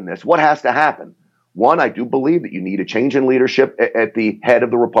involved in this, what has to happen? One, I do believe that you need a change in leadership at the head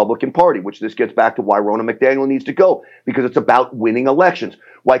of the Republican Party, which this gets back to why Ronna McDaniel needs to go, because it's about winning elections.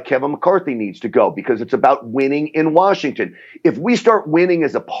 Why Kevin McCarthy needs to go, because it's about winning in Washington. If we start winning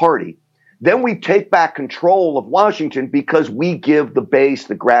as a party, then we take back control of Washington, because we give the base,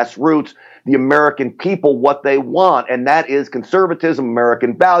 the grassroots, the American people what they want. And that is conservatism,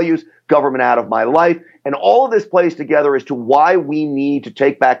 American values, government out of my life. And all of this plays together as to why we need to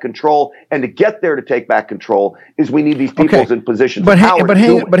take back control. And to get there to take back control is we need these people in positions of power. But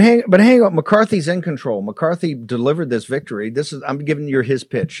hang on. McCarthy's in control. McCarthy delivered this victory. I'm giving you his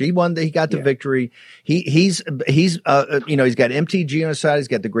pitch. He won. He got the victory. He's got MTG on his side. He's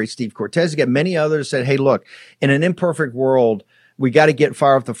got the great Steve Cortez. He's got many others said, hey, look, in an imperfect world, we got to get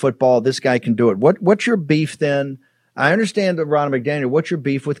fire off the football. This guy can do it. What's your beef then? I understand that Ronna McDaniel. What's your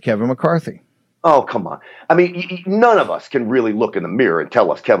beef with Kevin McCarthy? Oh, come on. I mean, none of us can really look in the mirror and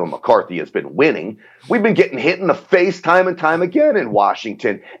tell us Kevin McCarthy has been winning. We've been getting hit in the face time and time again in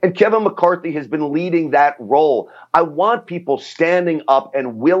Washington, and Kevin McCarthy has been leading that role. I want people standing up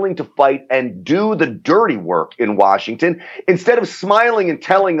and willing to fight and do the dirty work in Washington instead of smiling and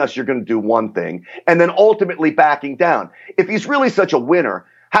telling us you're going to do one thing and then ultimately backing down. If he's really such a winner,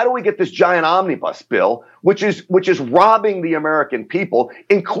 how do we get this giant omnibus bill, which is robbing the American people,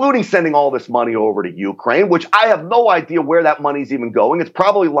 including sending all this money over to Ukraine, which I have no idea where that money's even going. It's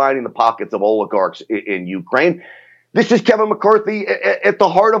probably lining the pockets of oligarchs in Ukraine. This is Kevin McCarthy at the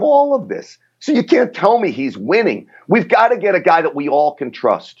heart of all of this. So you can't tell me he's winning. We've got to get a guy that we all can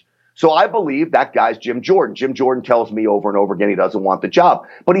trust. So I believe that guy's Jim Jordan. Jim Jordan tells me over and over again he doesn't want the job.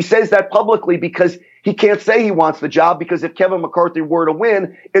 But he says that publicly because he can't say he wants the job, because if Kevin McCarthy were to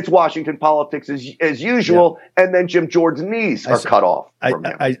win, it's Washington politics as usual, and then Jim Jordan's knees are cut off from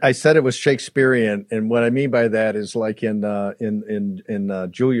him. I said it was Shakespearean, and what I mean by that is like in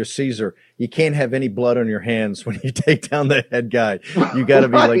Julius Caesar, you can't have any blood on your hands when you take down the head guy. You got to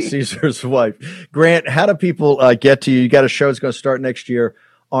be like Caesar's wife. Grant, how do people get to you? You got a show that's going to start next year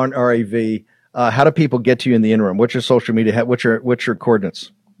on RAV. How do people get to you in the interim? What's your social media? What's your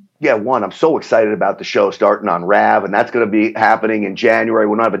coordinates? Yeah, one, I'm so excited about the show starting on RAV, and that's going to be happening in January.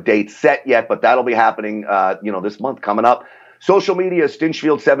 We don't have a date set yet, but that'll be happening, this month coming up. Social media is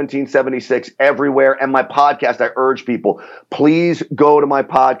Stinchfield1776 everywhere. And my podcast, I urge people, please go to my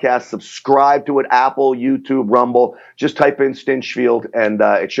podcast, subscribe to it, Apple, YouTube, Rumble. Just type in Stinchfield, and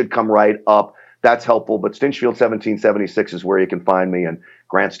it should come right up. That's helpful. But Stinchfield1776 is where you can find me, and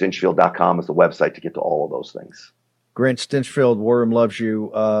GrantStinchfield.com is the website to get to all of those things. Grant Stinchfield, War Room loves you.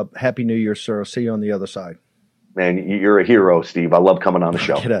 Happy New Year, sir. I'll see you on the other side. Man, you're a hero, Steve. I love coming on the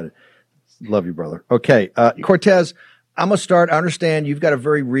show. Get at it. Love you, brother. Okay, Cortez, I'm going to start. I understand you've got a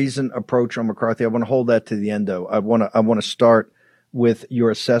very reasoned approach on McCarthy. I want to hold that to the end, though. I want to start with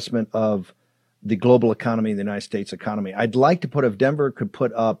your assessment of the global economy and the United States economy. I'd like to put, if Denver could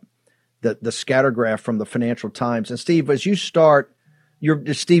put up the scattergraph from the Financial Times. And Steve, as you start,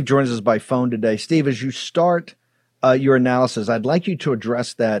 Steve joins us by phone today. Steve, as you start your analysis, I'd like you to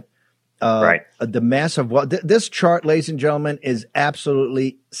address that. The massive this chart, ladies and gentlemen, is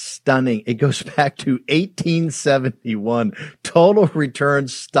absolutely stunning. It goes back to 1871. Total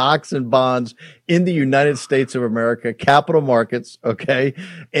returns, stocks and bonds in the United States of America, capital markets. Okay,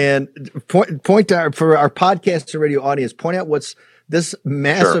 and point out for our podcast and radio audience, point out what's this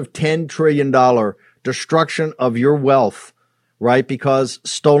massive $10 trillion destruction of your wealth, right? Because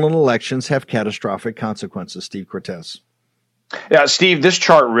stolen elections have catastrophic consequences. Steve Cortez. Yeah, Steve, this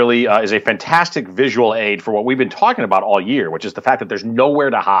chart really is a fantastic visual aid for what we've been talking about all year, which is the fact that there's nowhere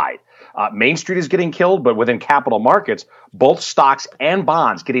to hide. Main Street is getting killed, but within capital markets, both stocks and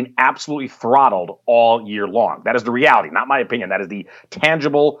bonds getting absolutely throttled all year long. That is the reality, not my opinion. That is the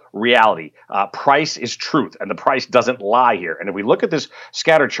tangible reality. Price is truth, and the price doesn't lie here. And if we look at this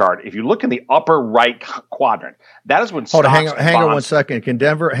scatter chart, if you look in the upper right quadrant, that is when stocks and bonds. Hang on 1 second. Can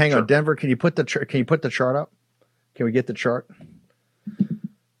Denver? Hang on, Denver. Can you put the chart up? Can we get the chart?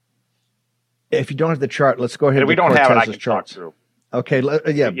 If you don't have the chart, let's go ahead. If we don't have it, I can talk through. Okay, why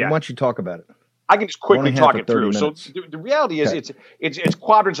don't you talk about it? I can just quickly talk it through. So the reality is it's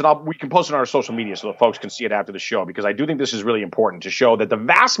quadrants, and we can post it on our social media so that folks can see it after the show, because I do think this is really important to show that the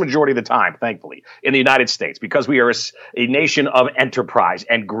vast majority of the time, thankfully, in the United States, because we are a nation of enterprise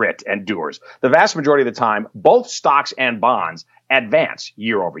and grit and doers, the vast majority of the time, both stocks and bonds advance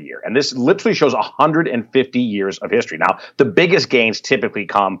year over year. And this literally shows 150 years of history. Now, the biggest gains typically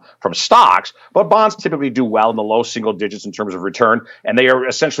come from stocks, but bonds typically do well in the low single digits in terms of return. And they are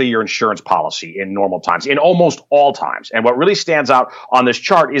essentially your insurance policy in normal times, in almost all times. And what really stands out on this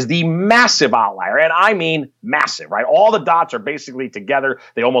chart is the massive outlier. And I mean massive, right? All the dots are basically together.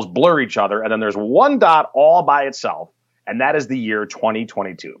 They almost blur each other. And then there's one dot all by itself. And that is the year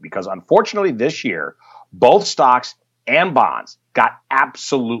 2022. Because unfortunately, this year, both stocks and bonds got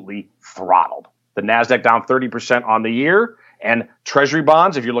absolutely throttled. The NASDAQ down 30% on the year, and Treasury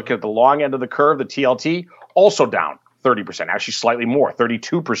bonds, if you're looking at the long end of the curve, the TLT, also down 30%, actually slightly more,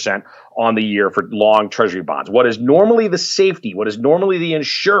 32% on the year for long Treasury bonds. What is normally the safety, what is normally the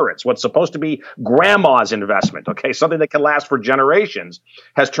insurance, what's supposed to be grandma's investment, okay, something that can last for generations,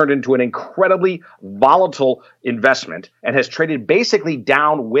 has turned into an incredibly volatile investment and has traded basically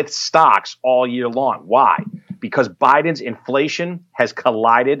down with stocks all year long. Why? Because Biden's inflation has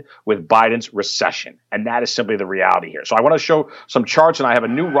collided with Biden's recession. And that is simply the reality here. So I want to show some charts, and I have a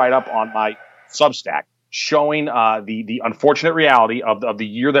new write-up on my Substack showing the unfortunate reality of the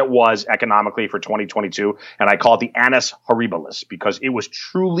year that was economically for 2022. And I call it the annus horribilis, because it was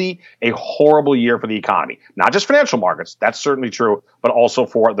truly a horrible year for the economy. Not just financial markets, that's certainly true, but also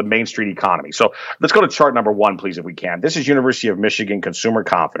for the Main Street economy. So let's go to chart number 1, please, if we can. This is University of Michigan consumer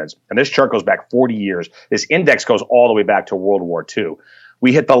confidence. And this chart goes back 40 years. This index goes all the way back to World War II.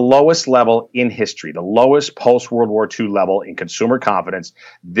 We hit the lowest level in history, the lowest post-World War II level in consumer confidence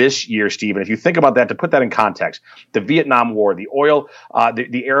this year, Stephen. If you think about that, to put that in context, the Vietnam War, the oil,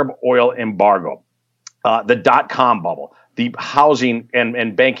 the Arab oil embargo, the dot-com bubble, the housing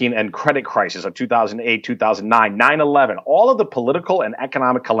and banking and credit crisis of 2008, 2009, 9/11, all of the political and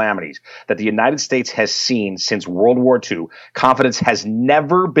economic calamities that the United States has seen since World War II, confidence has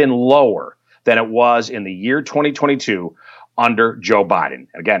never been lower than it was in the year 2022 under Joe Biden.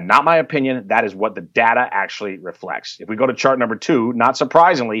 Again, not my opinion. That is what the data actually reflects. If we go to chart number 2, not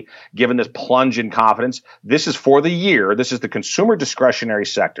surprisingly, given this plunge in confidence, this is for the year. This is the consumer discretionary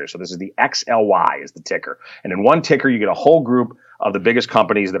sector. So this is the XLY is the ticker. And in one ticker, you get a whole group of the biggest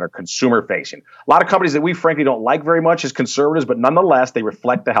companies that are consumer facing. A lot of companies that we frankly don't like very much as conservatives, but nonetheless, they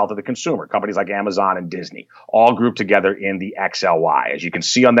reflect the health of the consumer. Companies like Amazon and Disney, all grouped together in the XLY. As you can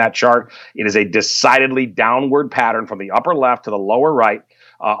see on that chart, it is a decidedly downward pattern from the upper left to the lower right,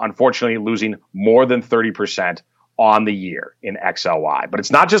 unfortunately losing more than 30% on the year in XLY. But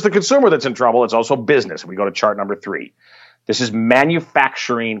it's not just the consumer that's in trouble, it's also business. We go to chart number 3. This is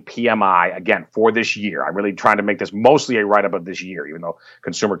manufacturing PMI, again, for this year. I'm really trying to make this mostly a write-up of this year, even though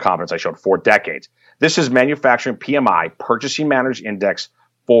consumer confidence I showed 4 decades. This is manufacturing PMI, Purchasing Managers Index,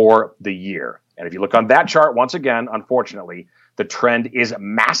 for the year. And if you look on that chart, once again, unfortunately, the trend is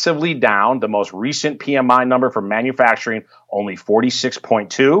massively down. The most recent PMI number for manufacturing, only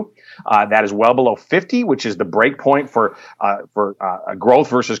 46.2. That is well below 50, which is the break point for growth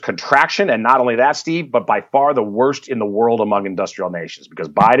versus contraction. And not only that, Steve, but by far the worst in the world among industrial nations. Because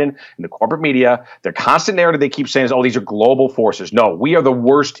Biden and the corporate media, their constant narrative they keep saying is, oh, these are global forces. No, we are the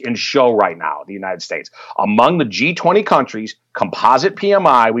worst in show right now, the United States. Among the G20 countries, composite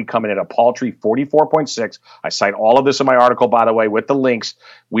PMI, we come in at a paltry 44.6. I cite all of this in my article, by the way, with the links.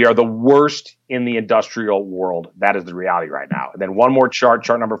 We are the worst in the industrial world. That is the reality right now. And then one more chart,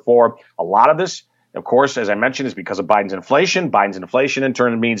 chart number 4. A lot of this, of course, as I mentioned, is because of Biden's inflation. Biden's inflation, in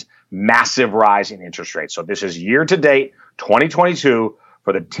turn, means massive rise in interest rates. So this is year to date, 2022,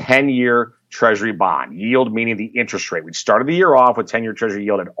 for the 10-year Treasury bond. Yield meaning the interest rate. We started the year off with 10-year Treasury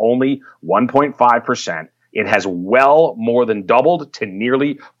yield at only 1.5%. It has well more than doubled to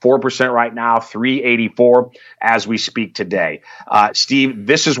nearly 4% right now, 3.84 as we speak today. Steve,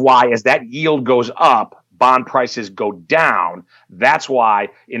 this is why as that yield goes up, bond prices go down. That's why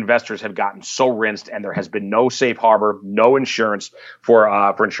investors have gotten so rinsed, and there has been no safe harbor, no insurance for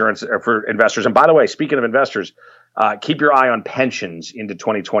investors. And by the way, speaking of investors, keep your eye on pensions into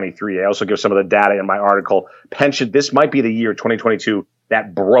 2023. I also give some of the data in my article. This might be the year 2022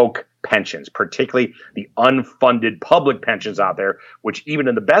 that broke pensions, particularly the unfunded public pensions out there, which even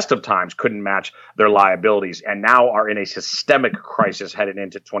in the best of times couldn't match their liabilities and now are in a systemic crisis headed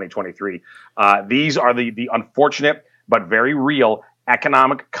into 2023. These are the unfortunate but very real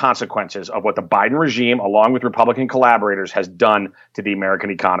economic consequences of what the Biden regime, along with Republican collaborators, has done to the American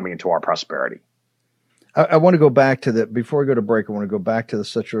economy and to our prosperity. I want to go back to before we go to break, I want to go back to the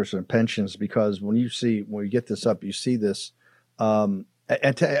situation of pensions, because when you get this up, you see this.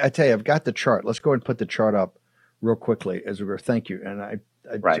 I tell you, I've got the chart. Let's go ahead and put the chart up real quickly as we go. Thank you. And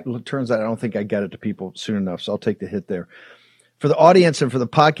right. It turns out I don't think I got it to people soon enough, so I'll take the hit there. For the audience and for the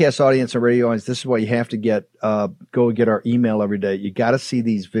podcast audience and radio audience, this is why you have to go and get our email every day. You got to see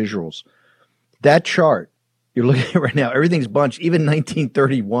these visuals. That chart you're looking at right now, everything's bunched. Even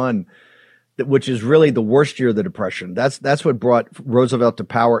 1931, which is really the worst year of the Depression. That's what brought Roosevelt to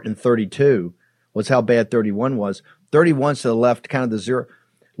power in 32. Was how bad 31 was. 31's to the left, kind of the zero.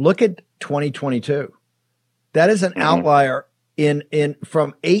 Look at 2022. That is an outlier in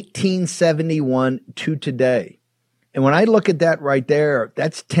from 1871 to today. And when I look at that right there,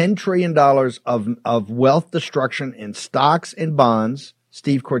 that's $10 trillion of wealth destruction in stocks and bonds,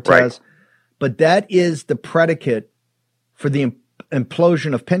 Steve Cortez. Right. But that is the predicate for the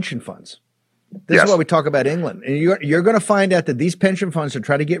implosion of pension funds. This is why we talk about England. And you're going to find out that these pension funds that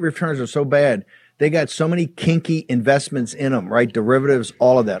try to get returns are so bad. They got so many kinky investments in them, right? Derivatives,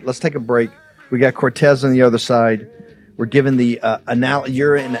 all of that. Let's take a break. We got Cortez on the other side. We're giving the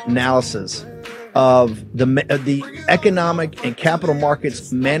analysis of the economic and capital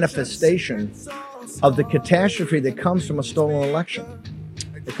markets manifestation of the catastrophe that comes from a stolen election.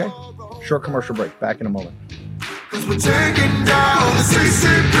 Okay? Short commercial break. Back in a moment. We're taking down the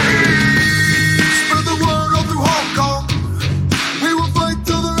CCP. Spread the word all through Hong Kong. We will fight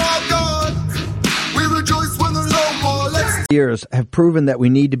till they're all gone. We rejoice when there's no more. Years have proven that we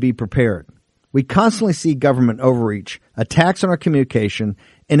need to be prepared. We constantly see government overreach, attacks on our communication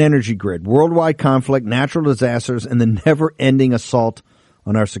and energy grid, worldwide conflict, natural disasters, and the never-ending assault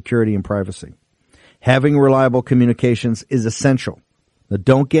on our security and privacy. Having reliable communications is essential. Now,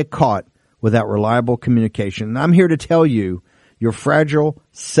 don't get caught without reliable communication. And I'm here to tell you, your fragile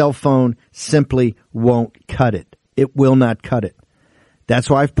cell phone simply won't cut it. It will not cut it. That's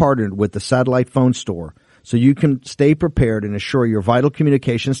why I've partnered with the Satellite Phone Store, so you can stay prepared and assure your vital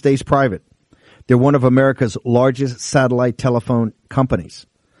communication stays private. They're one of America's largest satellite telephone companies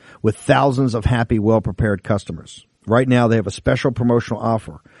with thousands of happy, well-prepared customers. Right now, they have a special promotional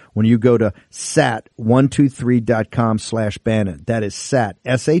offer when you go to sat123.com/Bannon. That is SAT,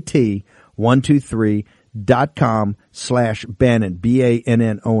 S-A-T, 123.com/Bannon,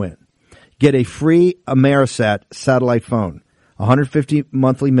 B-A-N-N-O-N. Get a free Amerisat satellite phone, 150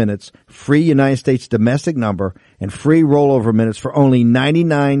 monthly minutes, free United States domestic number, and free rollover minutes for only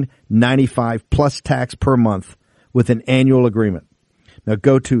 $99.95 plus tax per month with an annual agreement. Now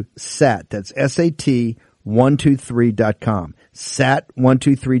go to SAT, that's SAT 123.com,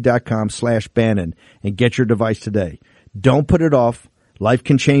 sat123.com/Bannon, and get your device today. Don't put it off. Life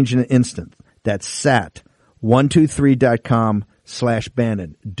can change in an instant. That's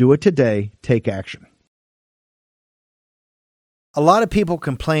sat123.com/Bannon. Do it today. Take action. A lot of people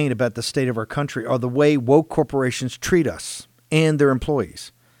complain about the state of our country or the way woke corporations treat us and their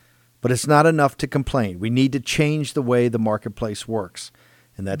employees. But it's not enough to complain. We need to change the way the marketplace works.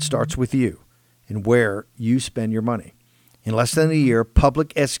 And that starts with you and where you spend your money. In less than a year,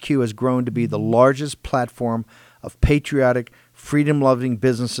 Public SQ has grown to be the largest platform of patriotic, freedom-loving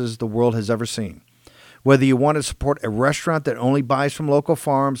businesses the world has ever seen. Whether you want to support a restaurant that only buys from local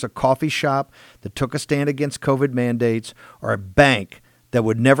farms, a coffee shop that took a stand against COVID mandates, or a bank that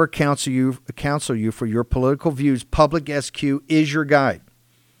would never counsel you for your political views, Public SQ is your guide.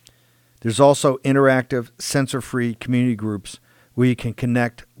 There's also interactive, censor-free community groups where you can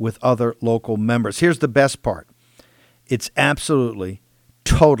connect with other local members. Here's the best part. It's absolutely,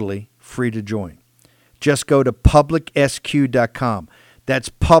 totally free to join. Just go to publicsq.com. That's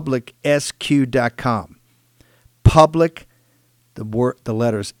publicsq.com. Public, the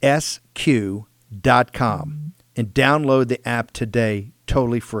letters sq.com, and download the app today,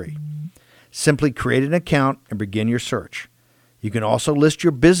 totally free. Simply create an account and begin your search. You can also list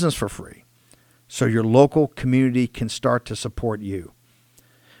your business for free, so your local community can start to support you.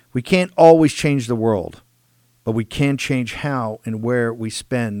 We can't always change the world, but we can change how and where we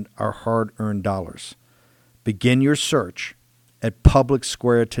spend our hard-earned dollars. Begin your search at Public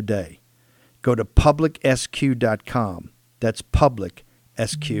Square today. Go to publicsq.com. That's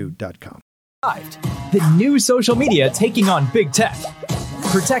publicsq.com. The new social media taking on big tech,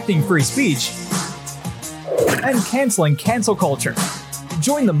 protecting free speech, and canceling cancel culture.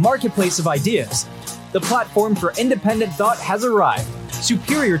 Join the marketplace of ideas. The platform for independent thought has arrived.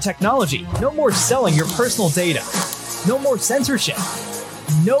 Superior technology. No more selling your personal data. No more censorship.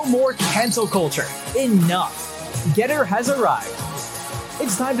 No more cancel culture. Enough. Getter has arrived.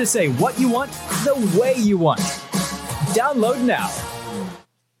 It's time to say what you want, the way you want. Download now.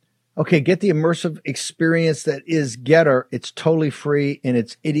 Okay, get the immersive experience that is Getter. It's totally free and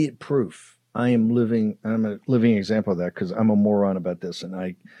it's idiot proof. I'm a living example of that because I'm a moron about this and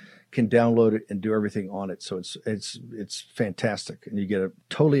I can download it and do everything on it. So it's fantastic. And you get a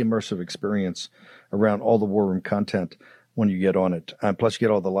totally immersive experience around all the War Room content. when you get on it. Plus, you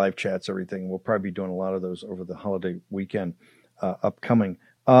get all the live chats, everything. We'll probably be doing a lot of those over the holiday weekend upcoming.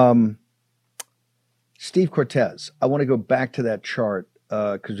 Steve Cortez, I want to go back to that chart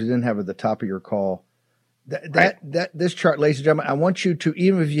because we didn't have it at the top of your call. This chart, ladies and gentlemen, I want you to,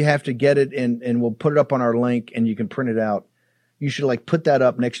 even if you have to get it and we'll put it up on our link and you can print it out, you should like put that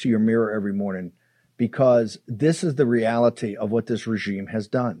up next to your mirror every morning, because this is the reality of what this regime has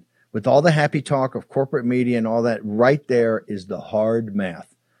done. With all the happy talk of corporate media and all that, right there is the hard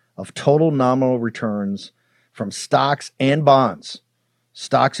math of total nominal returns from stocks and bonds.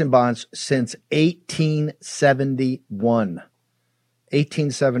 Stocks and bonds since 1871.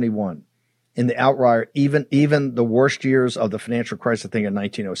 1871. In the outlier, even the worst years of the financial crisis, I think in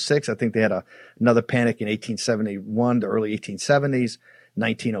 1906, I think they had another panic in 1871, the early 1870s,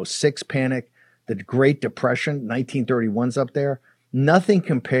 1906 panic, the Great Depression, 1931's up there. Nothing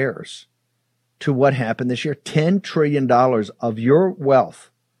compares to what happened this year. $10 trillion of your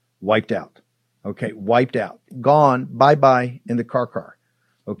wealth wiped out. Okay, wiped out. Gone, bye-bye in the car.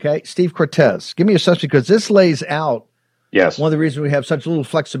 Okay, Steve Cortez, give me a assessment, because this lays out one of the reasons we have such little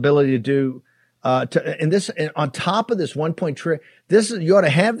flexibility to do. And on top of this 1 trillion, you ought to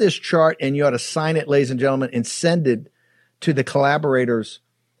have this chart and you ought to sign it, ladies and gentlemen, and send it to the collaborators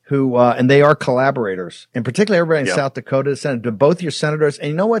who, and they are collaborators, and particularly everybody in South Dakota, send it to both your senators. And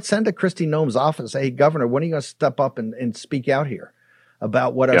you know what? Send to Kristi Noem's office. Say, hey, Governor, when are you going to step up and speak out here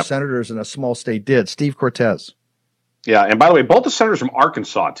about what our senators in a small state did? Steve Cortez. Yeah, and by the way, both the senators from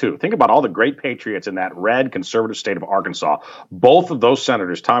Arkansas, too. Think about all the great patriots in that red conservative state of Arkansas. Both of those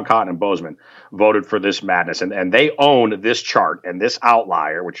senators, Tom Cotton and Bozeman, voted for this madness. And they own this chart and this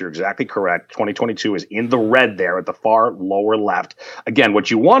outlier, which you're exactly correct. 2022 is in the red there at the far lower left. Again,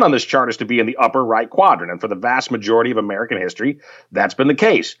 what you want on this chart is to be in the upper right quadrant. And for the vast majority of American history, that's been the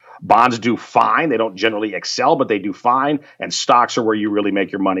case. Bonds do fine. They don't generally excel, but they do fine. And stocks are where you really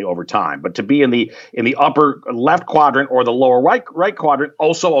make your money over time. But to be in the upper left quadrant or the lower right quadrant,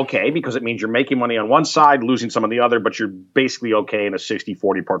 also okay, because it means you're making money on one side, losing some on the other, but you're basically okay in a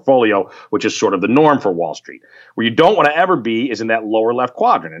 60-40 portfolio, which is sort of the norm for Wall Street. Where you don't want to ever be is in that lower left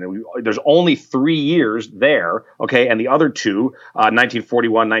quadrant. And there's only 3 years there, okay, and the other two,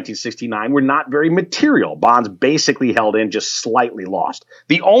 1941, 1969, were not very material. Bonds basically held in, just slightly lost.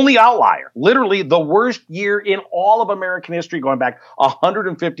 The only outlier, literally the worst year in all of American history, going back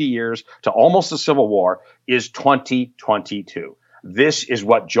 150 years to almost the Civil War, is 2022. This is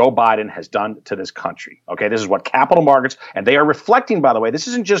what Joe Biden has done to this country. Okay, this is what capital markets, and they are reflecting, by the way, this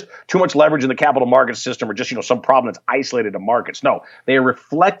isn't just too much leverage in the capital market system or just, some problem that's isolated to markets. No, they are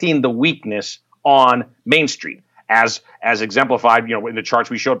reflecting the weakness on Main Street, as exemplified, in the charts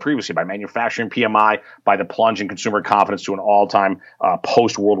we showed previously, by manufacturing PMI, by the plunge in consumer confidence to an all-time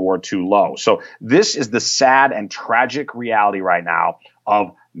post-World War II low. So this is the sad and tragic reality right now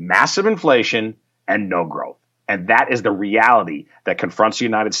of massive inflation and no growth. And that is the reality that confronts the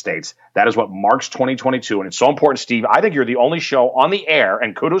United States. That is what marks 2022. And it's so important, Steve. I think you're the only show on the air,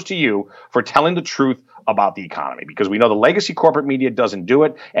 and kudos to you for telling the truth about the economy, because we know the legacy corporate media doesn't do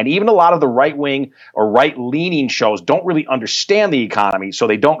it. And even a lot of the right-wing or right-leaning shows don't really understand the economy, so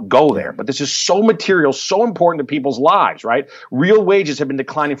they don't go there. But this is so material, so important to people's lives, right? Real wages have been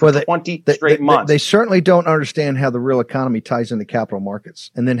declining for 20 straight months. They certainly don't understand how the real economy ties into capital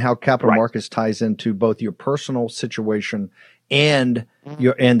markets, and then how capital markets ties into both your personal situation and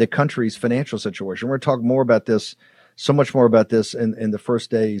the country's financial situation. We're going to talk more about this, so much more about this in the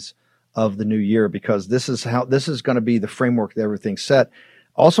first days of the new year, because this is going to be the framework that everything's set.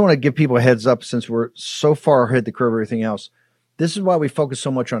 Also want to give people a heads up, since we're so far ahead the curve of everything else. This is why we focus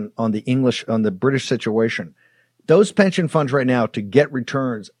so much on the British situation. Those pension funds right now, to get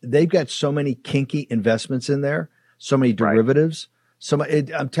returns, they've got so many kinky investments in there, so many derivatives.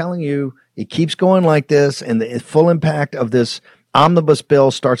 I'm telling you, it keeps going like this, and the full impact of this omnibus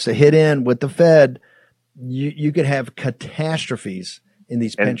bill starts to hit in with the Fed. You could have catastrophes in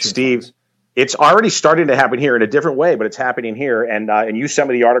these pension funds. It's already starting to happen here in a different way, but it's happening here. And you sent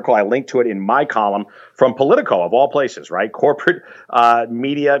me the article. I linked to it in my column from Politico, of all places, right? Corporate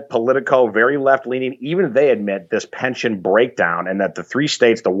media, Politico, very left-leaning. Even they admit this pension breakdown, and that the 3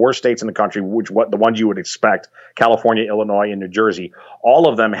 states, the worst states in the country, the ones you would expect, California, Illinois, and New Jersey, all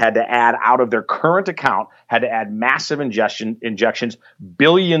of them had to add, out of their current account, had to add massive injections,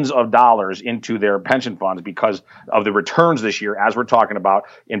 billions of dollars into their pension funds because of the returns this year, as we're talking about,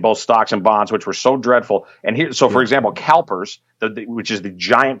 in both stocks and bonds, which were so dreadful. And here, so for example, CalPERS, which is the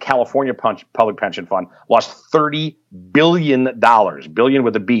giant California public pension fund, lost $30 billion, billion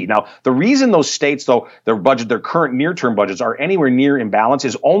with a B. Now, the reason those states, though, their current near-term budgets are anywhere near imbalance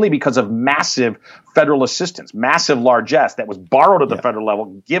is only because of massive federal assistance, massive largesse that was borrowed at the federal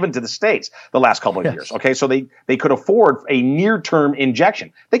level, given to the states the last couple of years. Okay, so they could afford a near-term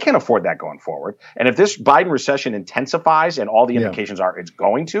injection. They can't afford that going forward. And if this Biden recession intensifies, and all the indications are it's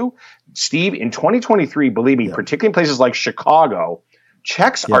going to, Steve, in 2023, believe me, particularly in places like Chicago,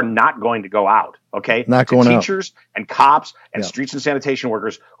 checks are not going to go out, okay? Not to going teachers and cops and streets and sanitation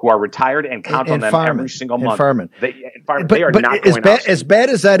workers who are retired and count on them every single month. They are not going out. As bad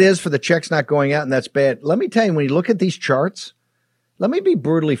as that is for the checks not going out, and that's bad, let me tell you, when you look at these charts, let me be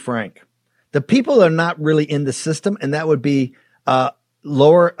brutally frank. The people that are not really in the system, and that would be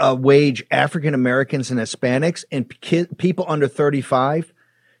lower wage African Americans and Hispanics and people under 35,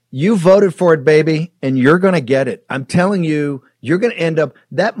 you voted for it, baby, and you're going to get it. I'm telling you, you're going to end up,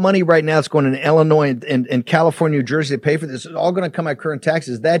 that money right now is going in Illinois and California, New Jersey to pay for this. It's all going to come out of current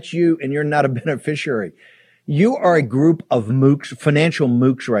taxes. That's you, and you're not a beneficiary. You are a group of mooks, financial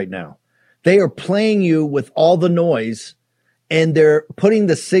mooks right now. They are playing you with all the noise, and they're putting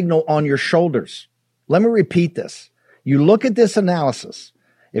the signal on your shoulders. Let me repeat this. You look at this analysis.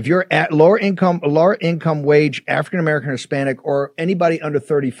 If you're at lower income wage, African American, Hispanic, or anybody under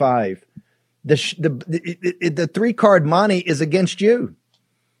 35, the 3-card money is against you.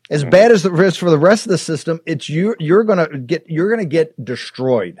 As bad as it is for the rest of the system, it's you. You're gonna get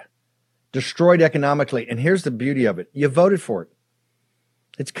destroyed economically. And here's the beauty of it: you voted for it.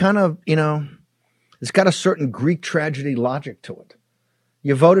 It's kind of it's got a certain Greek tragedy logic to it.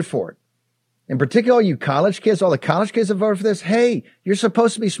 You voted for it. In particular, all you college kids, all the college kids that voted for this, hey, you're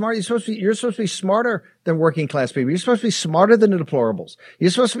supposed to be smart. You're supposed to be smarter than working class people. You're supposed to be smarter than the deplorables.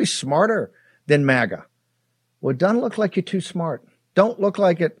 You're supposed to be smarter than MAGA. Well, it doesn't look like you're too smart. Don't look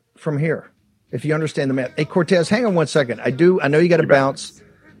like it from here, if you understand the math. Hey, Cortez, hang on one second. I know you got to bounce,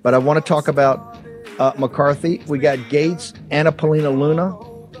 but I want to talk about McCarthy. We got Gates, Anna Paulina Luna.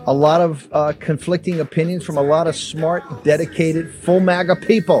 A lot of conflicting opinions from a lot of smart, dedicated, full MAGA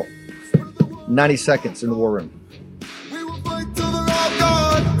people. 90 seconds in the War Room. We will fight till they're all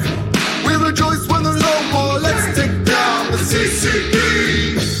gone. We rejoice when there's no more. Let's take down the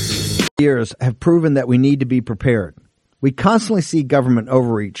CCP. Years have proven that we need to be prepared. We constantly see government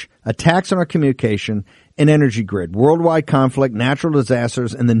overreach, attacks on our communication and energy grid, worldwide conflict, natural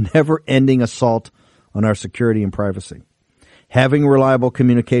disasters, and the never-ending assault on our security and privacy. Having reliable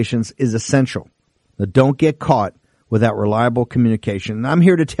communications is essential. Now, don't get caught without reliable communication. And I'm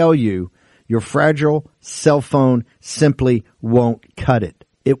here to tell you, your fragile cell phone simply won't cut it.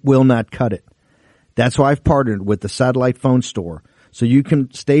 It will not cut it. That's why I've partnered with the Satellite Phone Store, so you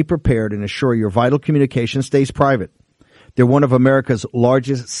can stay prepared and assure your vital communication stays private. They're one of America's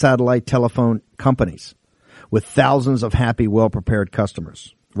largest satellite telephone companies with thousands of happy, well-prepared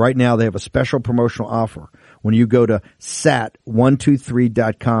customers. Right now, they have a special promotional offer when you go to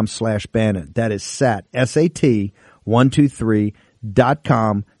sat123.com/Bannon. That is SAT, S-A-T,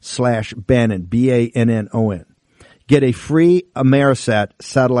 123.com/Bannon, B-A-N-N-O-N. Get a free Amerisat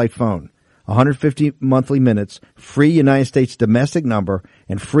satellite phone, 150 monthly minutes, free United States domestic number,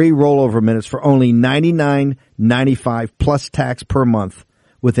 and free rollover minutes for only $99.95 plus tax per month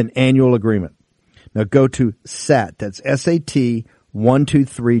with an annual agreement. Now go to SAT, that's S-A-T,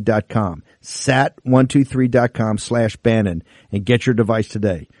 123.com, sat123.com/Bannon, and get your device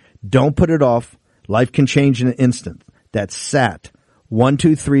today. Don't put it off. Life can change in an instant. That's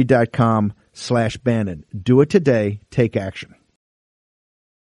sat123.com/Bannon. Do it today. Take action.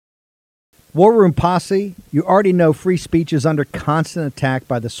 War Room Posse, you already know free speech is under constant attack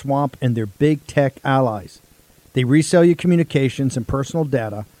by the swamp and their big tech allies. They resell your communications and personal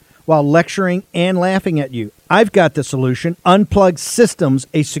data while lecturing and laughing at you. I've got the solution. Unplugged Systems,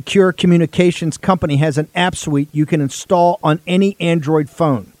 a secure communications company, has an app suite you can install on any Android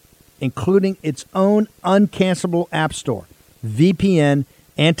phone, including its own uncancelable app store, VPN,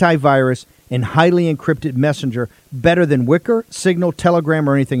 antivirus, and highly encrypted messenger, better than Wickr, Signal, Telegram,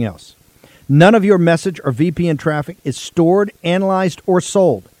 or anything else. None of your message or VPN traffic is stored, analyzed, or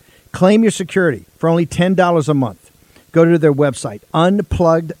sold. Claim your security for only $10 a month. Go to their website,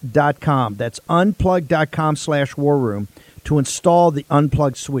 unplugged.com. That's unplugged.com/War Room to install the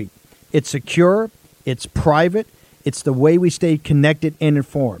Unplugged suite. It's secure, it's private, it's the way we stay connected and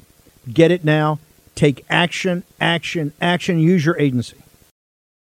informed. Get it now. Take action, action, action. Use your agency.